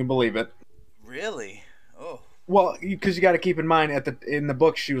books, if you can believe it. Really? Oh. Well, because you got to keep in mind in the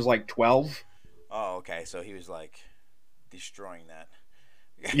book she was 12. Oh, okay. So he was like destroying that.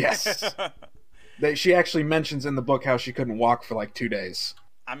 Yes. She actually mentions in the book how she couldn't walk for like 2 days.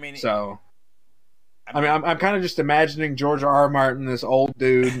 I mean, So, I I mean, mean, I'm kind of just imagining George R. R. Martin, this old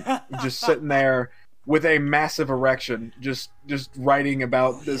dude, just sitting there with a massive erection, just writing oh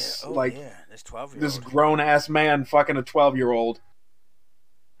about yeah, this oh like yeah, this 12 year this old. grown ass man fucking a 12-year-old,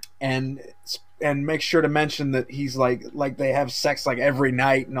 and make sure to mention that he's like they have sex like every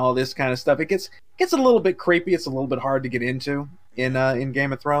night and all this kind of stuff. It gets a little bit creepy. It's a little bit hard to get into Yeah. in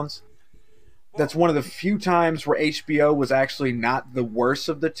Game of Thrones. That's Well, one of the few times where HBO was actually not the worst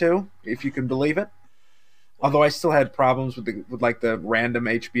of the two, if you can believe it. well, Although I still had problems with like the random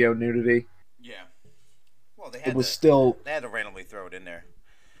HBO nudity. yeah. Well, It was still they had to randomly throw it in there.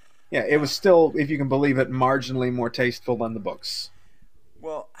 yeah, it Yeah. was still, if you can believe it, marginally more tasteful than the books.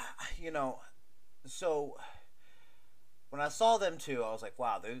 Well, you know, so when I saw them two, I was like,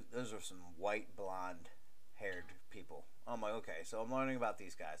 wow, those are some white blonde haired people. I'm like, okay, so I'm learning about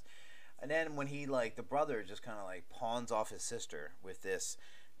these guys. And then when he like the brother just kind of like pawns off his sister with this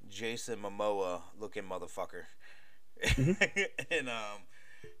Jason Momoa looking motherfucker, Hmm. and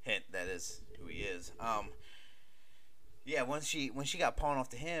hint that is who he is. Yeah, when she got pawned off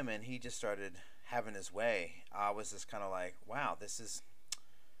to him and he just started having his way, I was just kind of like, wow, this is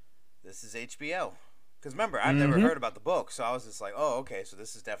HBO. Because remember, I've never Hmm. heard about the book, so I was just like, oh, okay, so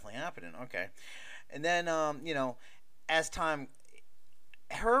this is definitely happening. Okay, and then you know, as time,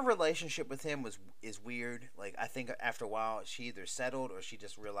 her relationship with him is weird. Like I think after a while, she either settled or she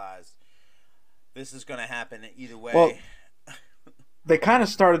just realized this is gonna happen either Well, way. they kind of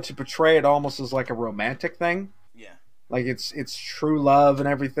started to portray it almost as like a romantic thing, Yeah, like it's true love and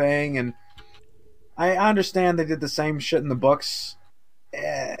everything. And I understand they did the same shit in the books.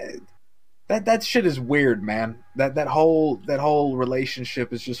 Eh, that shit is weird, man. That whole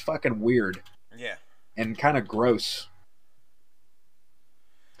relationship is just fucking weird yeah, and kind of gross.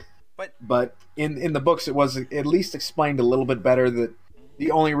 but But in the books, it was at least explained a little bit better that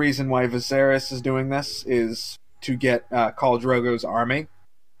the only reason why Viserys is doing this is to get Khal Drogo's army,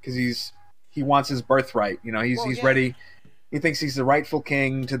 because he wants his birthright. You know, well, he's yeah, ready. He thinks he's the rightful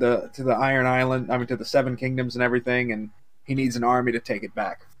king to the Iron Island. I mean, to the Seven Kingdoms and everything, and he needs an army to take it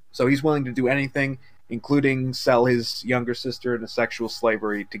back. So he's willing to do anything, including sell his younger sister into sexual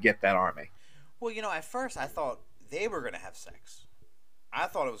slavery to get that army. well, you know, at first I thought they were gonna have sex. I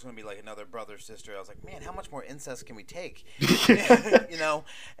thought it was going to be like another brother sister. I was like, man, how much more incest can we take? You know.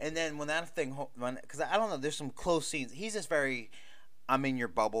 And then when that thing, because I don't know, there's some close scenes. He's just very, I'm in your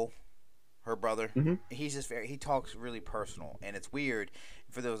bubble. Her brother. Hmm. He's just very. He talks really personal, and it's weird.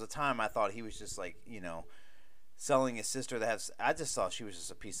 For there was a time I thought he was just like selling his sister that has. I just thought she was just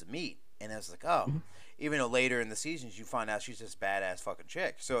a piece of meat, and I was like, oh. Even though later in the seasons you find out she's just badass fucking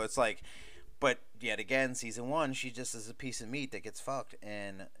chick. So it's like, but yet again, season one, she just is a piece of meat that gets fucked,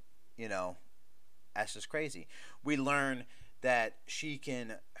 and you know, that's just crazy. We learn that she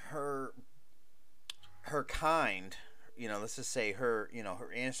can her kind. Let's just say her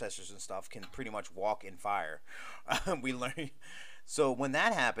ancestors and stuff can pretty much walk in fire. We learn. So when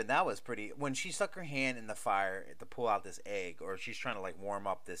that happened, that was pretty. When she stuck her hand in the fire to pull out this egg, or she's trying to like warm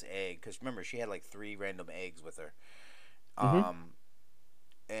up this egg, because remember she had like 3 random eggs with her. Hmm. Um,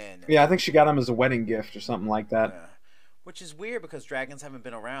 and Yeah, I think she got him as a wedding gift or something like that. which is weird because dragons haven't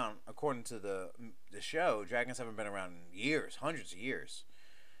been around, according to the show. Dragons haven't been around in years, hundreds of years.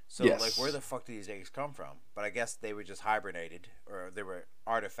 So like, where Yes. the fuck do these eggs come from? But I guess they were just hibernated, or they were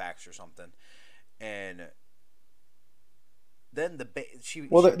artifacts or something. And then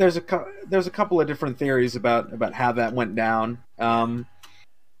Well, there's a couple of different theories about how that went down.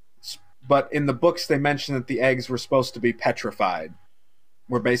 But in the books, they mention that the eggs were supposed to be petrified,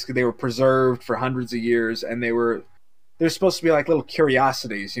 where basically they were preserved for hundreds of years, and they're supposed to be like little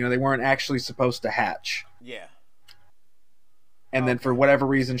curiosities. You know, they weren't actually supposed to hatch. yeah, And then for okay, whatever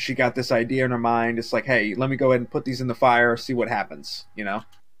reason, she got this idea in her mind. It's like, hey, let me go ahead and put these in the fire, see what happens. You know?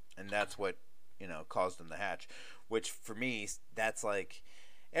 and that's what caused them to hatch. Which for me, that's like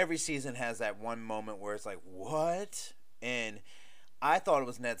every season has that one moment where it's like, what? And I thought it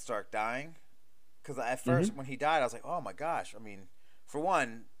was Ned Stark dying, because at Hmm. first when he died, I was like, oh my gosh. I mean, for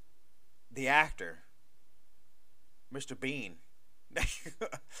one, the actor, Mr. Bean,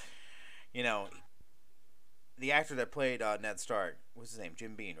 you know, the actor that played Ned Stark, what's his name?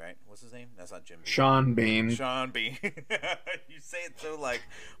 Jim Bean, right? What's his name? That's not Jim Bean. Sean Bean. Sean Bean. You say it so like,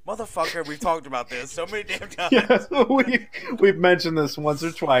 motherfucker. We've talked about this so many damn Yeah, times. we've mentioned this once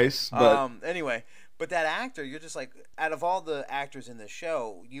or twice, but Anyway, but that actor, you're just like, out of all the actors in this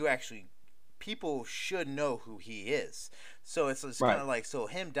show, you actually people should know who he is. So it's kind Right. of like, so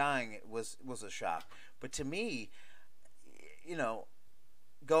him dying was a shock. But to me, you know,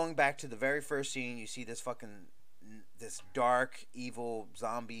 going back to the very first scene, you see this dark, evil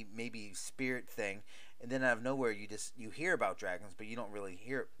zombie, maybe spirit thing, and then out of nowhere, you hear about dragons, but you don't really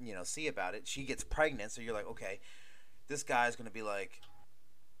see about it. She gets pregnant, so you're like, okay, this guy's gonna be like,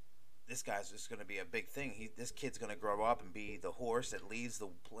 this guy's just gonna be a big thing. This kid's gonna grow up and be the horse that leads the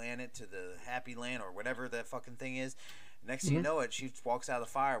planet to the happy land or whatever that fucking thing is. Next thing you know it, she walks out of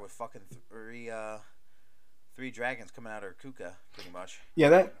the fire with fucking three dragons coming out of her kuka, pretty much. Yeah,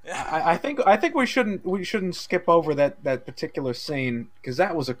 that I think we shouldn't skip over that particular scene because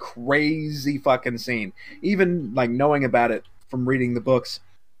that was a crazy fucking scene. Even like knowing about it from reading the books,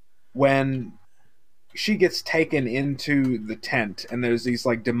 when she gets taken into the tent and there's these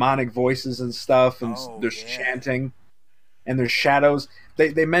like demonic voices and stuff and Oh there's yeah, chanting and there's shadows.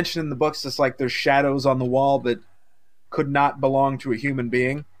 They mention in the books it's like there's shadows on the wall that could not belong to a human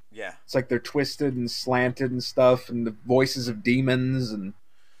being. yeah. It's like they're twisted and slanted and stuff, and the voices of demons and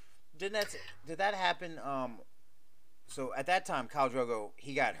Did that happen? So at that time, Khal Drogo,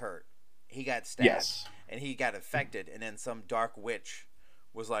 he got hurt, he got stabbed, yes. and he got infected, and then some dark witch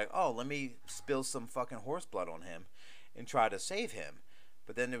was like, "Oh, let me spill some fucking horse blood on him, and try to save him."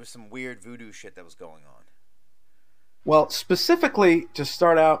 But then there was some weird voodoo shit that was going on. Well, specifically to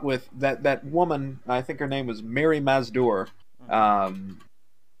start out with that woman, I think her name was Miri Mazdur. Um,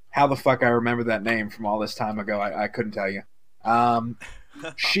 how the fuck I remember that name from all this time ago, I couldn't tell you. Um,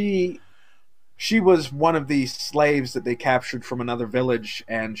 she she was one of the slaves that they captured from another village,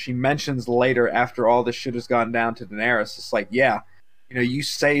 and she mentions later, after all this shit has gone down, to Daenerys, it's like, yeah, you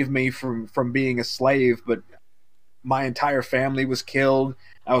saved me from being a slave, but my entire family was killed.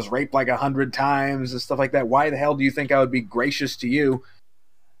 I was raped like 100 times and stuff like that. Why the hell do you think I would be gracious to you?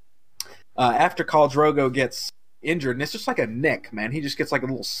 After Khal Drogo gets injured, and it's just like a nick, man. He just gets like a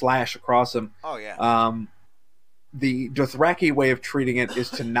little slash across him. Oh yeah. The Dothraki way of treating it is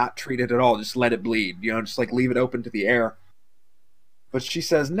to not treat it at all. Just let it bleed. Just like leave it open to the air. But she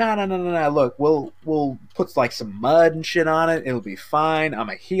says, no, no, no, no, no. Look, we'll put like some mud and shit on it. It'll be fine. I'm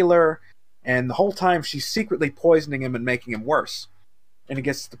a healer. And the whole time she's secretly poisoning him and making him worse. And it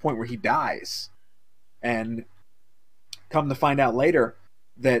gets to the point where he dies. And come to find out later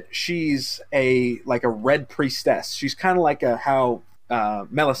that she's a red priestess. She's kind of like how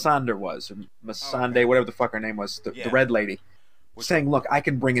Melisandre was, or Missandei, okay. whatever the fuck her name was, the Yeah. red lady, saying, look, I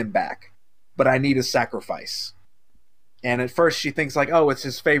can bring him back, but I need a sacrifice. And at first she thinks like, oh, it's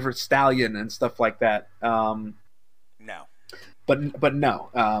his favorite stallion and stuff like that. No. But no.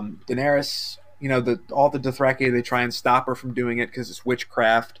 Daenerys, all the Dothraki, they try and stop her from doing it because it's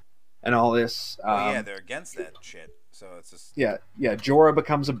witchcraft and all this. Oh yeah, they're against that shit. So it's just Yeah. Jorah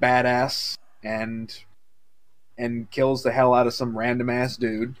becomes a badass and kills the hell out of some random ass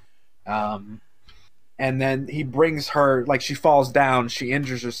dude. And then he brings her, like, she falls down, she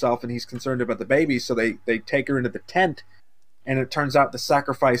injures herself, and he's concerned about the baby, so they take her into the tent, and it turns out the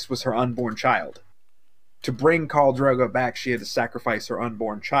sacrifice was her unborn child. To bring Khal Drogo back, she had to sacrifice her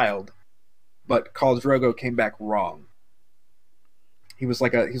unborn child, but Khal Drogo came back wrong. He was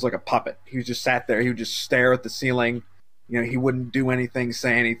like a puppet. He just sat there. He would just stare at the ceiling. He wouldn't do anything,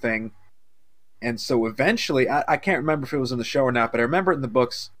 say anything. And so eventually, I can't remember if it was in the show or not, but I remember it in the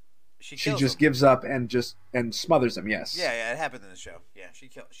books. She just gives up and smothers him. Yes. Yeah, it happened in the show. Yeah, she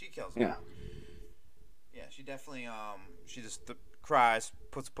kills him. Yeah. Yeah, she definitely she just cries,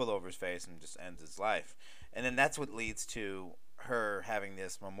 puts a pillow over his face, and just ends his life. And then that's what leads to her having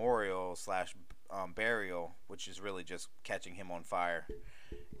this memorial / burial, which is really just catching him on fire.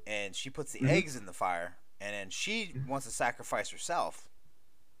 And she puts the eggs in the fire, and then she wants to sacrifice herself.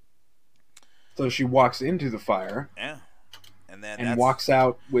 So she walks into the fire. Yeah. And then walks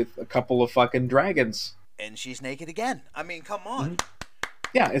out with a couple of fucking dragons. And she's naked again. I mean, come on.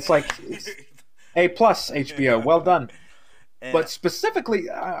 Yeah, it's like A+ HBO. Well done. And, But specifically,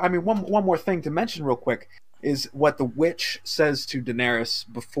 I mean, one more thing to mention real quick is what the witch says to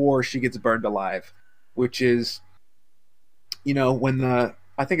Daenerys before she gets burned alive, which is, when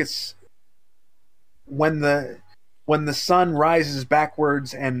the sun rises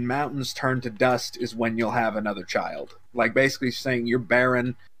backwards and mountains turn to dust is when you'll have another child. Like, basically saying you're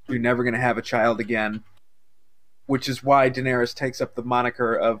barren, you're never going to have a child again, which is why Daenerys takes up the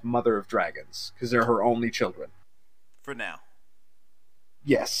moniker of Mother of Dragons, because they're her only children. For now.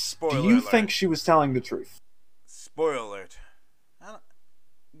 Yes. Spoiler Do you alert. think she was telling the truth? Spoiler alert.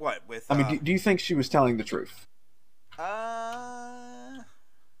 What with? I mean, do you think she was telling the truth? I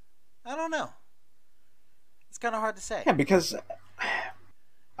don't know. It's kind of hard to say. Yeah, because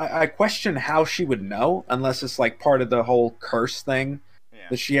I question how she would know unless it's like part of the whole curse thing Yeah.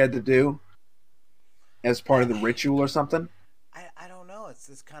 that she had to do as part of the ritual or something. I don't know.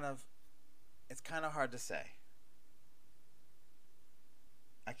 It's kind of hard to say.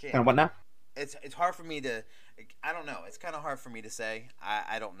 I can't. Kind of what now? It's hard for me to. I don't know. It's kind of hard for me to say.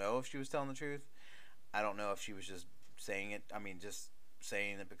 I don't know if she was telling the truth. I don't know if she was just saying it. I mean, just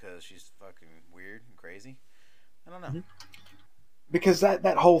saying it because she's fucking weird and crazy. I don't know. Mhm. Because that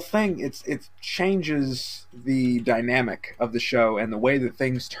whole thing it changes the dynamic of the show and the way that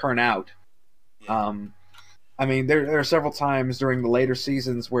things turn out. Yeah. I mean, there are several times during the later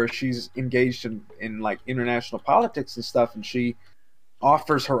seasons where she's engaged in like international politics and stuff, and she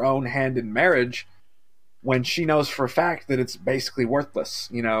offers her own hand in marriage when she knows for a fact that it's basically worthless,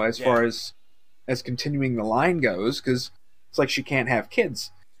 as Yeah. far as continuing the line goes, because it's like she can't have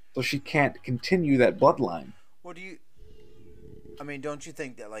kids, so she can't continue that bloodline. What do you? I mean, don't you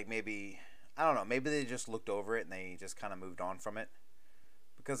think that like maybe I don't know. Maybe they just looked over it and they just kind of moved on from it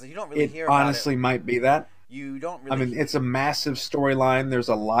because you don't really It hear about it. honestly might be that. You don't I really. mean, it's a massive storyline. There's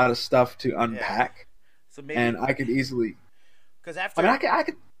a lot of stuff to Yeah. unpack, So maybe and I could easily. because I mean, after I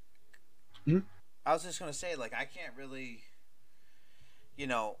could. Hmm? I was just gonna say like I can't really.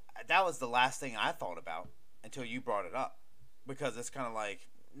 That was the last thing I thought about until you brought it up because it's kind of like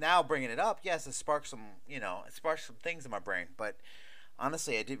now bringing it up. Yes, it sparked some things in my brain, but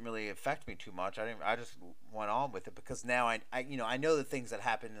honestly, it didn't really affect me too much. I just went on with it because now I know the things that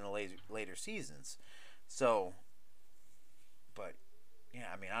happened in the later seasons. So, but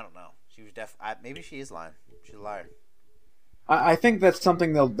yeah, I mean, I don't know. She was maybe she is lying. She's a liar. I think that's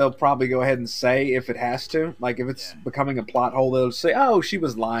something they'll probably go ahead and say if it has to. Like if it's Yeah. becoming a plot hole, they'll say, "Oh, she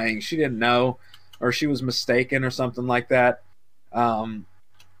was lying. She didn't know, or she was mistaken, or something like that." Um,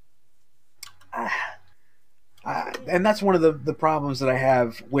 and that's one of the problems that I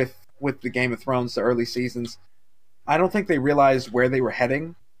have with the Game of Thrones, the early seasons. I don't think they realized where they were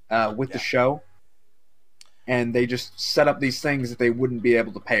heading with the Yeah. show, and they just set up these things that they wouldn't be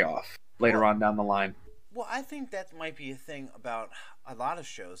able to pay off later Well, on down the line, well, I think that might be a thing about a lot of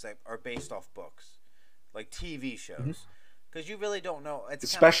shows that are based off books, like TV shows, because you really don't know. It's kind of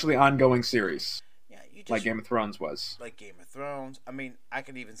especially ongoing series yeah, you like just Game of Thrones was. like Game of Thrones. I mean, I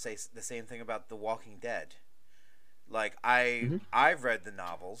could even say the same thing about The Walking Dead. Like Hmm. I've read the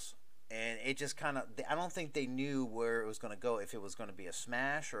novels, and it just kind of I don't think they knew where it was going to go, if it was going to be a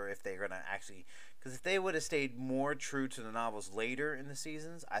smash or if they're going to actually. Because if they would have stayed more true to the novels later in the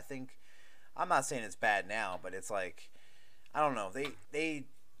seasons, I think I'm not saying it's bad now, but it's like I don't know. They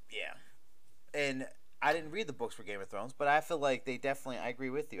yeah. And I didn't read the books for Game of Thrones, but I feel like they definitely I agree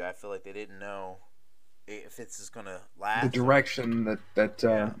with you. I feel like they didn't know if it's just going to The last or direction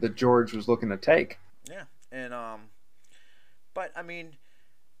yeah. that George was looking to take. Yeah. And but I mean,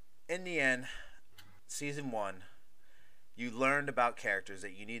 in the end, season 1 you learned about characters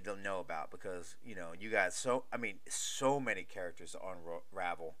that you need to know about because you got so many characters to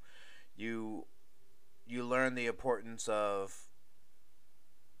unravel. You learn the importance of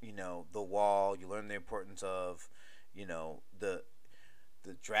the wall. You learn the importance of the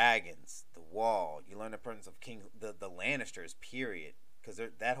dragons, the wall. You learn the importance of the Lannisters, period, because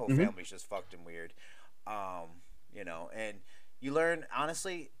that whole Hmm. family's just fucked and weird. And you learn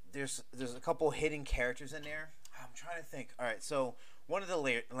honestly. There's a couple hidden characters in there. I'm trying to think. All right, so one of the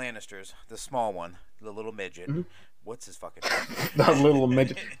Lannisters, the small one, the little midget. Hmm. What's his fucking The little name?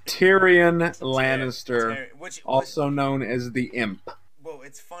 midget, Tyrion Lannister, Tyrion, which also known as the Imp. well,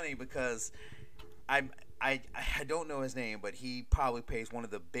 it's funny because I'm I don't know his name, but he probably plays one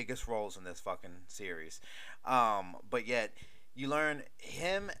of the biggest roles in this fucking series. But yet you learn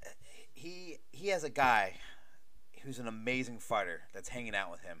him. He has a guy who's an amazing fighter that's hanging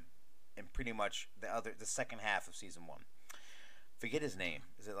out with him, in pretty much the second half of season 1. Forget his name.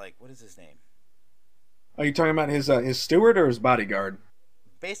 Is it like what is his name? Are you talking about his steward or his bodyguard?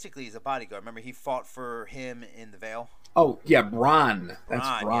 Basically, he's a bodyguard. Remember, he fought for him in the Vale. Oh yeah, Bronn. That's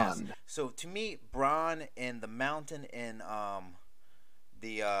Bronn, yes. Bronn. So to me, Bronn and the Mountain and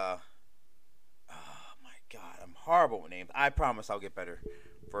the oh my god, I'm horrible with names. I promise I'll get better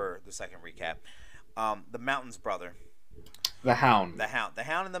for the second recap. The Mountain's brother, The Hound. the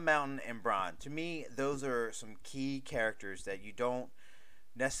Hound and the Mountain and Bronn. To me, those are some key characters that you don't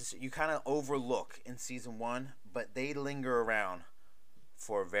necessarily you kind of overlook in season 1, but they linger around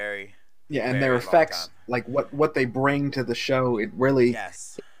for a very Yeah, and their very long effects, time. like what they bring to the show,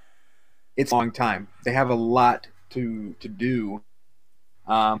 Yes. it's a long time. They have a lot to do.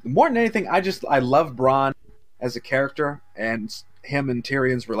 More than anything, I love Bronn as a character and him and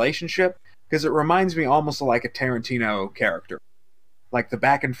Tyrion's relationship because it reminds me almost of like a Tarantino character. like the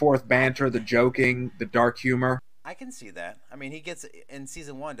back and forth banter, the joking, the dark humor. I can see that. I mean, he gets in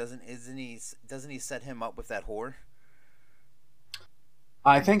season one, doesn't he set him up with that whore?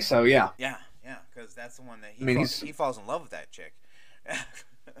 I think so. Yeah. Yeah, yeah, because that's the one that I mean, he falls in love with that chick.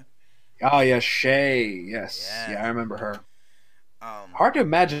 oh yeah, Shay. Yes, Yeah. yeah, I remember her. Um. Hard to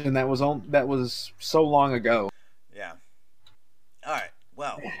imagine that was so long ago. Yeah. All right.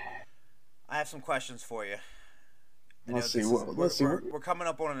 Well, I have some questions for you. I know Let's see. this is Let's see. we're coming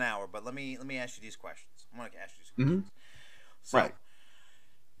up on an hour, but let me ask you these questions. I'm gonna ask you these Mm-hmm. questions. So, Right.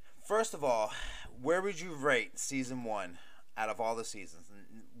 first of all, where would you rate season one out of all the seasons,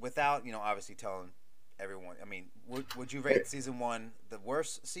 without obviously telling everyone? I mean, would you rate season one the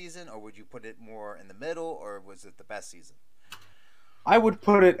worst season, or would you put it more in the middle, or was it the best season? I would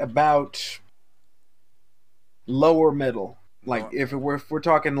put it about lower middle. Like if we're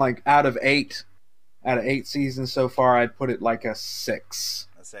talking like out of eight seasons so far, I'd put it like a 6.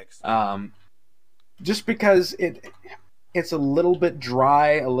 A 6. Just because it's a little bit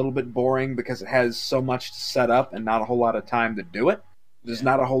dry, a little bit boring because it has so much to set up and not a whole lot of time to do it. There's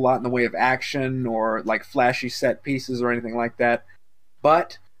not a whole lot in the way of action or like flashy set pieces or anything like that.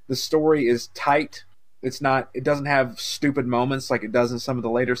 But the story is tight. It doesn't have stupid moments like it does in some of the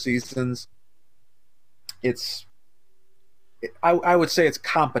later seasons. I would say it's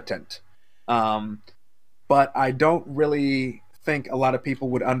competent. But I don't really think a lot of people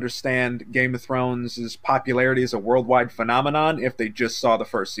would understand Game of Thrones' popularity as a worldwide phenomenon if they just saw the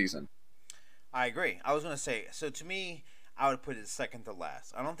first season. I agree. I was going to say, so to me, I would put it second to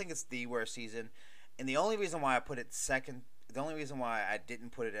last. I don't think it's the worst season. And the only reason why I put it second, the only reason why I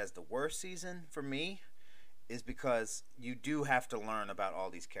didn't put it as the worst season for me is because you do have to learn about all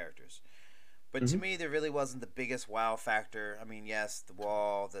these characters. But to me, there really wasn't the biggest wow factor. I mean, yes, the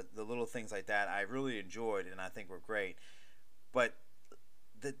wall, the little things like that, I really enjoyed and I think were great. But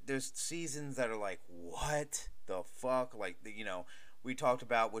there's seasons that are like, what the fuck? Like, we talked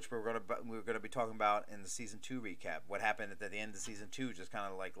about, which we were gonna be talking about in the season 2 recap. What happened at the end of season 2 just kind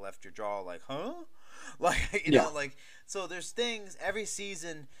of like left your jaw like, huh? Like, you know, like, so there's things every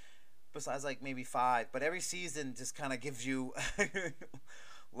season, besides like maybe 5, but every season just kind of gives you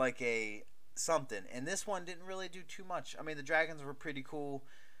like a something. And this one didn't really do too much. I mean, the dragons were pretty cool,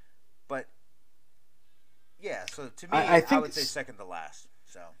 but yeah. So to me, I would say second to last.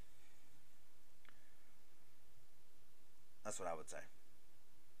 So that's what I would say.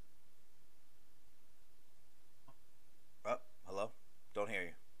 Oh, hello. Don't hear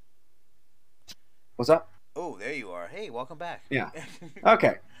you. What's up? Oh, there you are. Hey, welcome back. Yeah.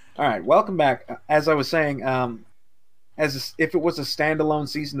 Okay. All right. Welcome back. As I was saying, if it was a standalone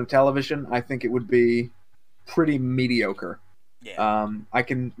season of television, I think it would be pretty mediocre. Yeah. I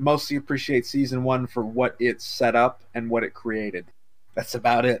can mostly appreciate season 1 for what it set up and what it created. That's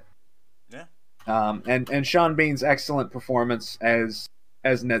about it. Yeah. And Sean Bean's excellent performance as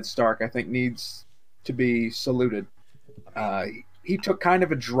Ned Stark, I think, needs to be saluted. He took kind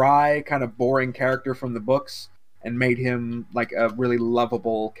of a dry, kind of boring character from the books and made him like a really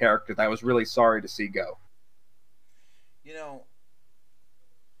lovable character that I was really sorry to see go.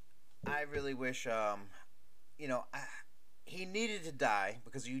 I really wish, he needed to die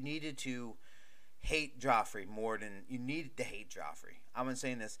because you needed to hate Joffrey more than you needed to hate Joffrey. I'm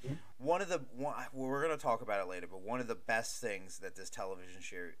saying this. We're going to talk about it later, but one of the best things that this television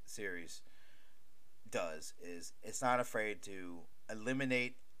series does is it's not afraid to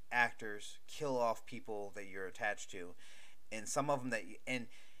eliminate actors, kill off people that you're attached to, and some of them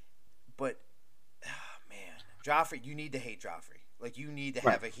but man, Joffrey, you need to hate Joffrey. Like, you need to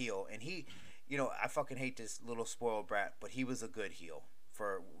have a heel, and he, I fucking hate this little spoiled brat, but he was a good heel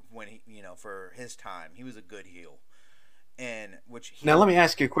for when for his time. He was a good heel, and now let me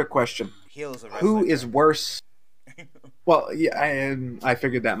ask you a quick question. Who is worse? Well, yeah, I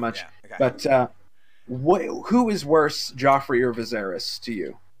figured that much. Yeah, okay. But who is worse, Joffrey or Viserys to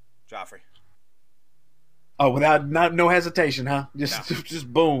you? Joffrey. Oh, without no hesitation, huh?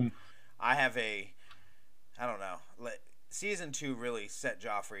 Just boom. I don't know. Season 2 really set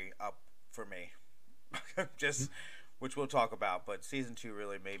Joffrey up for me. Which we'll talk about, but season 2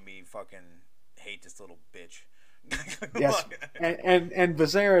 really made me fucking hate this little bitch. Yes, and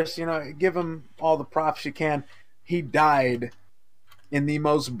Viserys, give him all the props you can. He died in the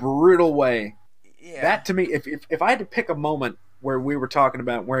most brutal way. Yeah. That to me, if I had to pick a moment where we were talking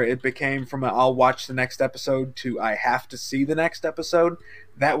about where it became from I'll watch the next episode to I have to see the next episode,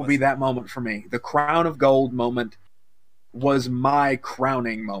 that would be that moment for me. The Crown of Gold moment was my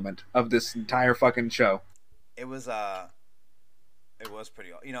crowning moment of this entire fucking show. It was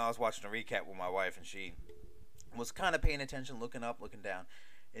pretty. I was watching a recap with my wife, and was kind of paying attention, looking up, looking down,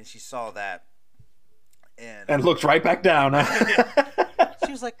 and she saw that, and And looked right back down.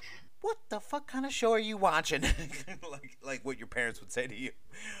 she was like, "What the fuck kind of show are you watching?" like what your parents would say to you.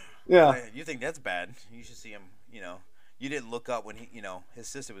 Yeah. Like, you think that's bad? You should see him. You didn't look up when his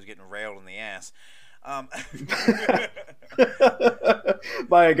sister was getting railed in the ass.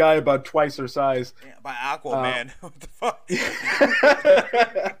 By a guy about twice her size. Yeah, by Aquaman. What the fuck?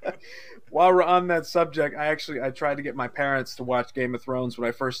 While we're on that subject, I tried to get my parents to watch Game of Thrones when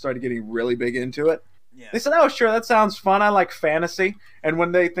I first started getting really big into it. Yeah. They said, "Oh, sure, that sounds fun. I like fantasy." And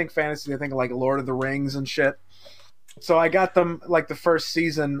when they think fantasy, they think of like Lord of the Rings and shit. So I got them like the first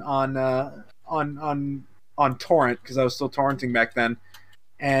season on torrent because I was still torrenting back then,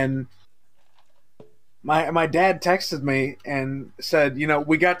 and my dad texted me and said,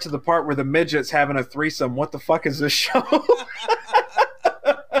 "We got to the part where the midget's having a threesome. What the fuck is this show?"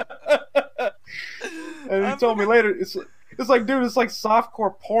 And he told me later, it's like, dude, it's like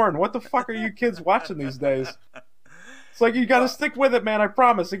softcore porn. What the fuck are you kids watching these days? It's like, you got to stick with it, man. I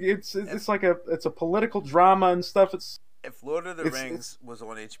promise. It's like a political drama and stuff. If Lord of the Rings was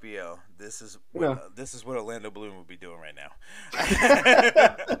on HBO, this is what Orlando Bloom would be doing right now.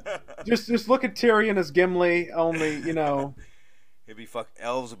 just look at Tyrion as Gimli. Only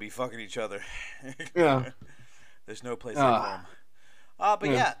elves would be fucking each other. Yeah. There's no place like home. But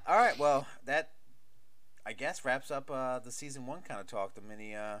yeah, all right. Well, that I guess wraps up the season 1 kind of talk.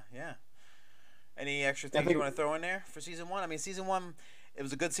 Any extra things you want to throw in there for season 1? I mean, season 1, it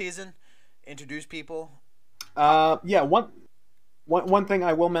was a good season. Introduced people. Yeah. One thing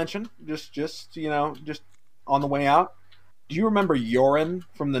I will mention, just on the way out. Do you remember Yoren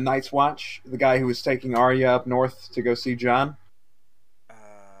from the Night's Watch, the guy who was taking Arya up north to go see Jon?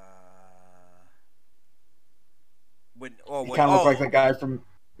 He kind of looked like the guy from.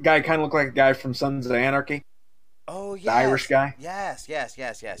 Guy kind of looked like a guy from Sons of Anarchy. Oh yeah, the Irish guy. Yes. Yeah.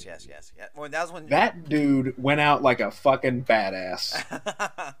 Well, that was when that dude went out like a fucking badass.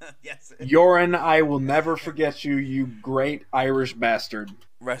 Yes. Yoren, I will never forget you, you great Irish bastard.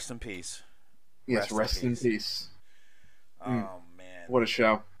 Rest in peace. Yes, rest in peace. Oh man, what a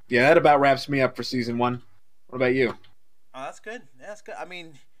show! Yeah, that about wraps me up for season 1. What about you? Oh, that's good. That's good. I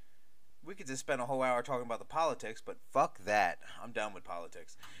mean, we could just spend a whole hour talking about the politics, but fuck that. I'm done with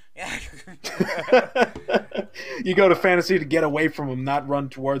politics. Yeah. You go to fantasy to get away from them, not run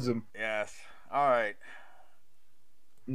towards them. Yes. All right.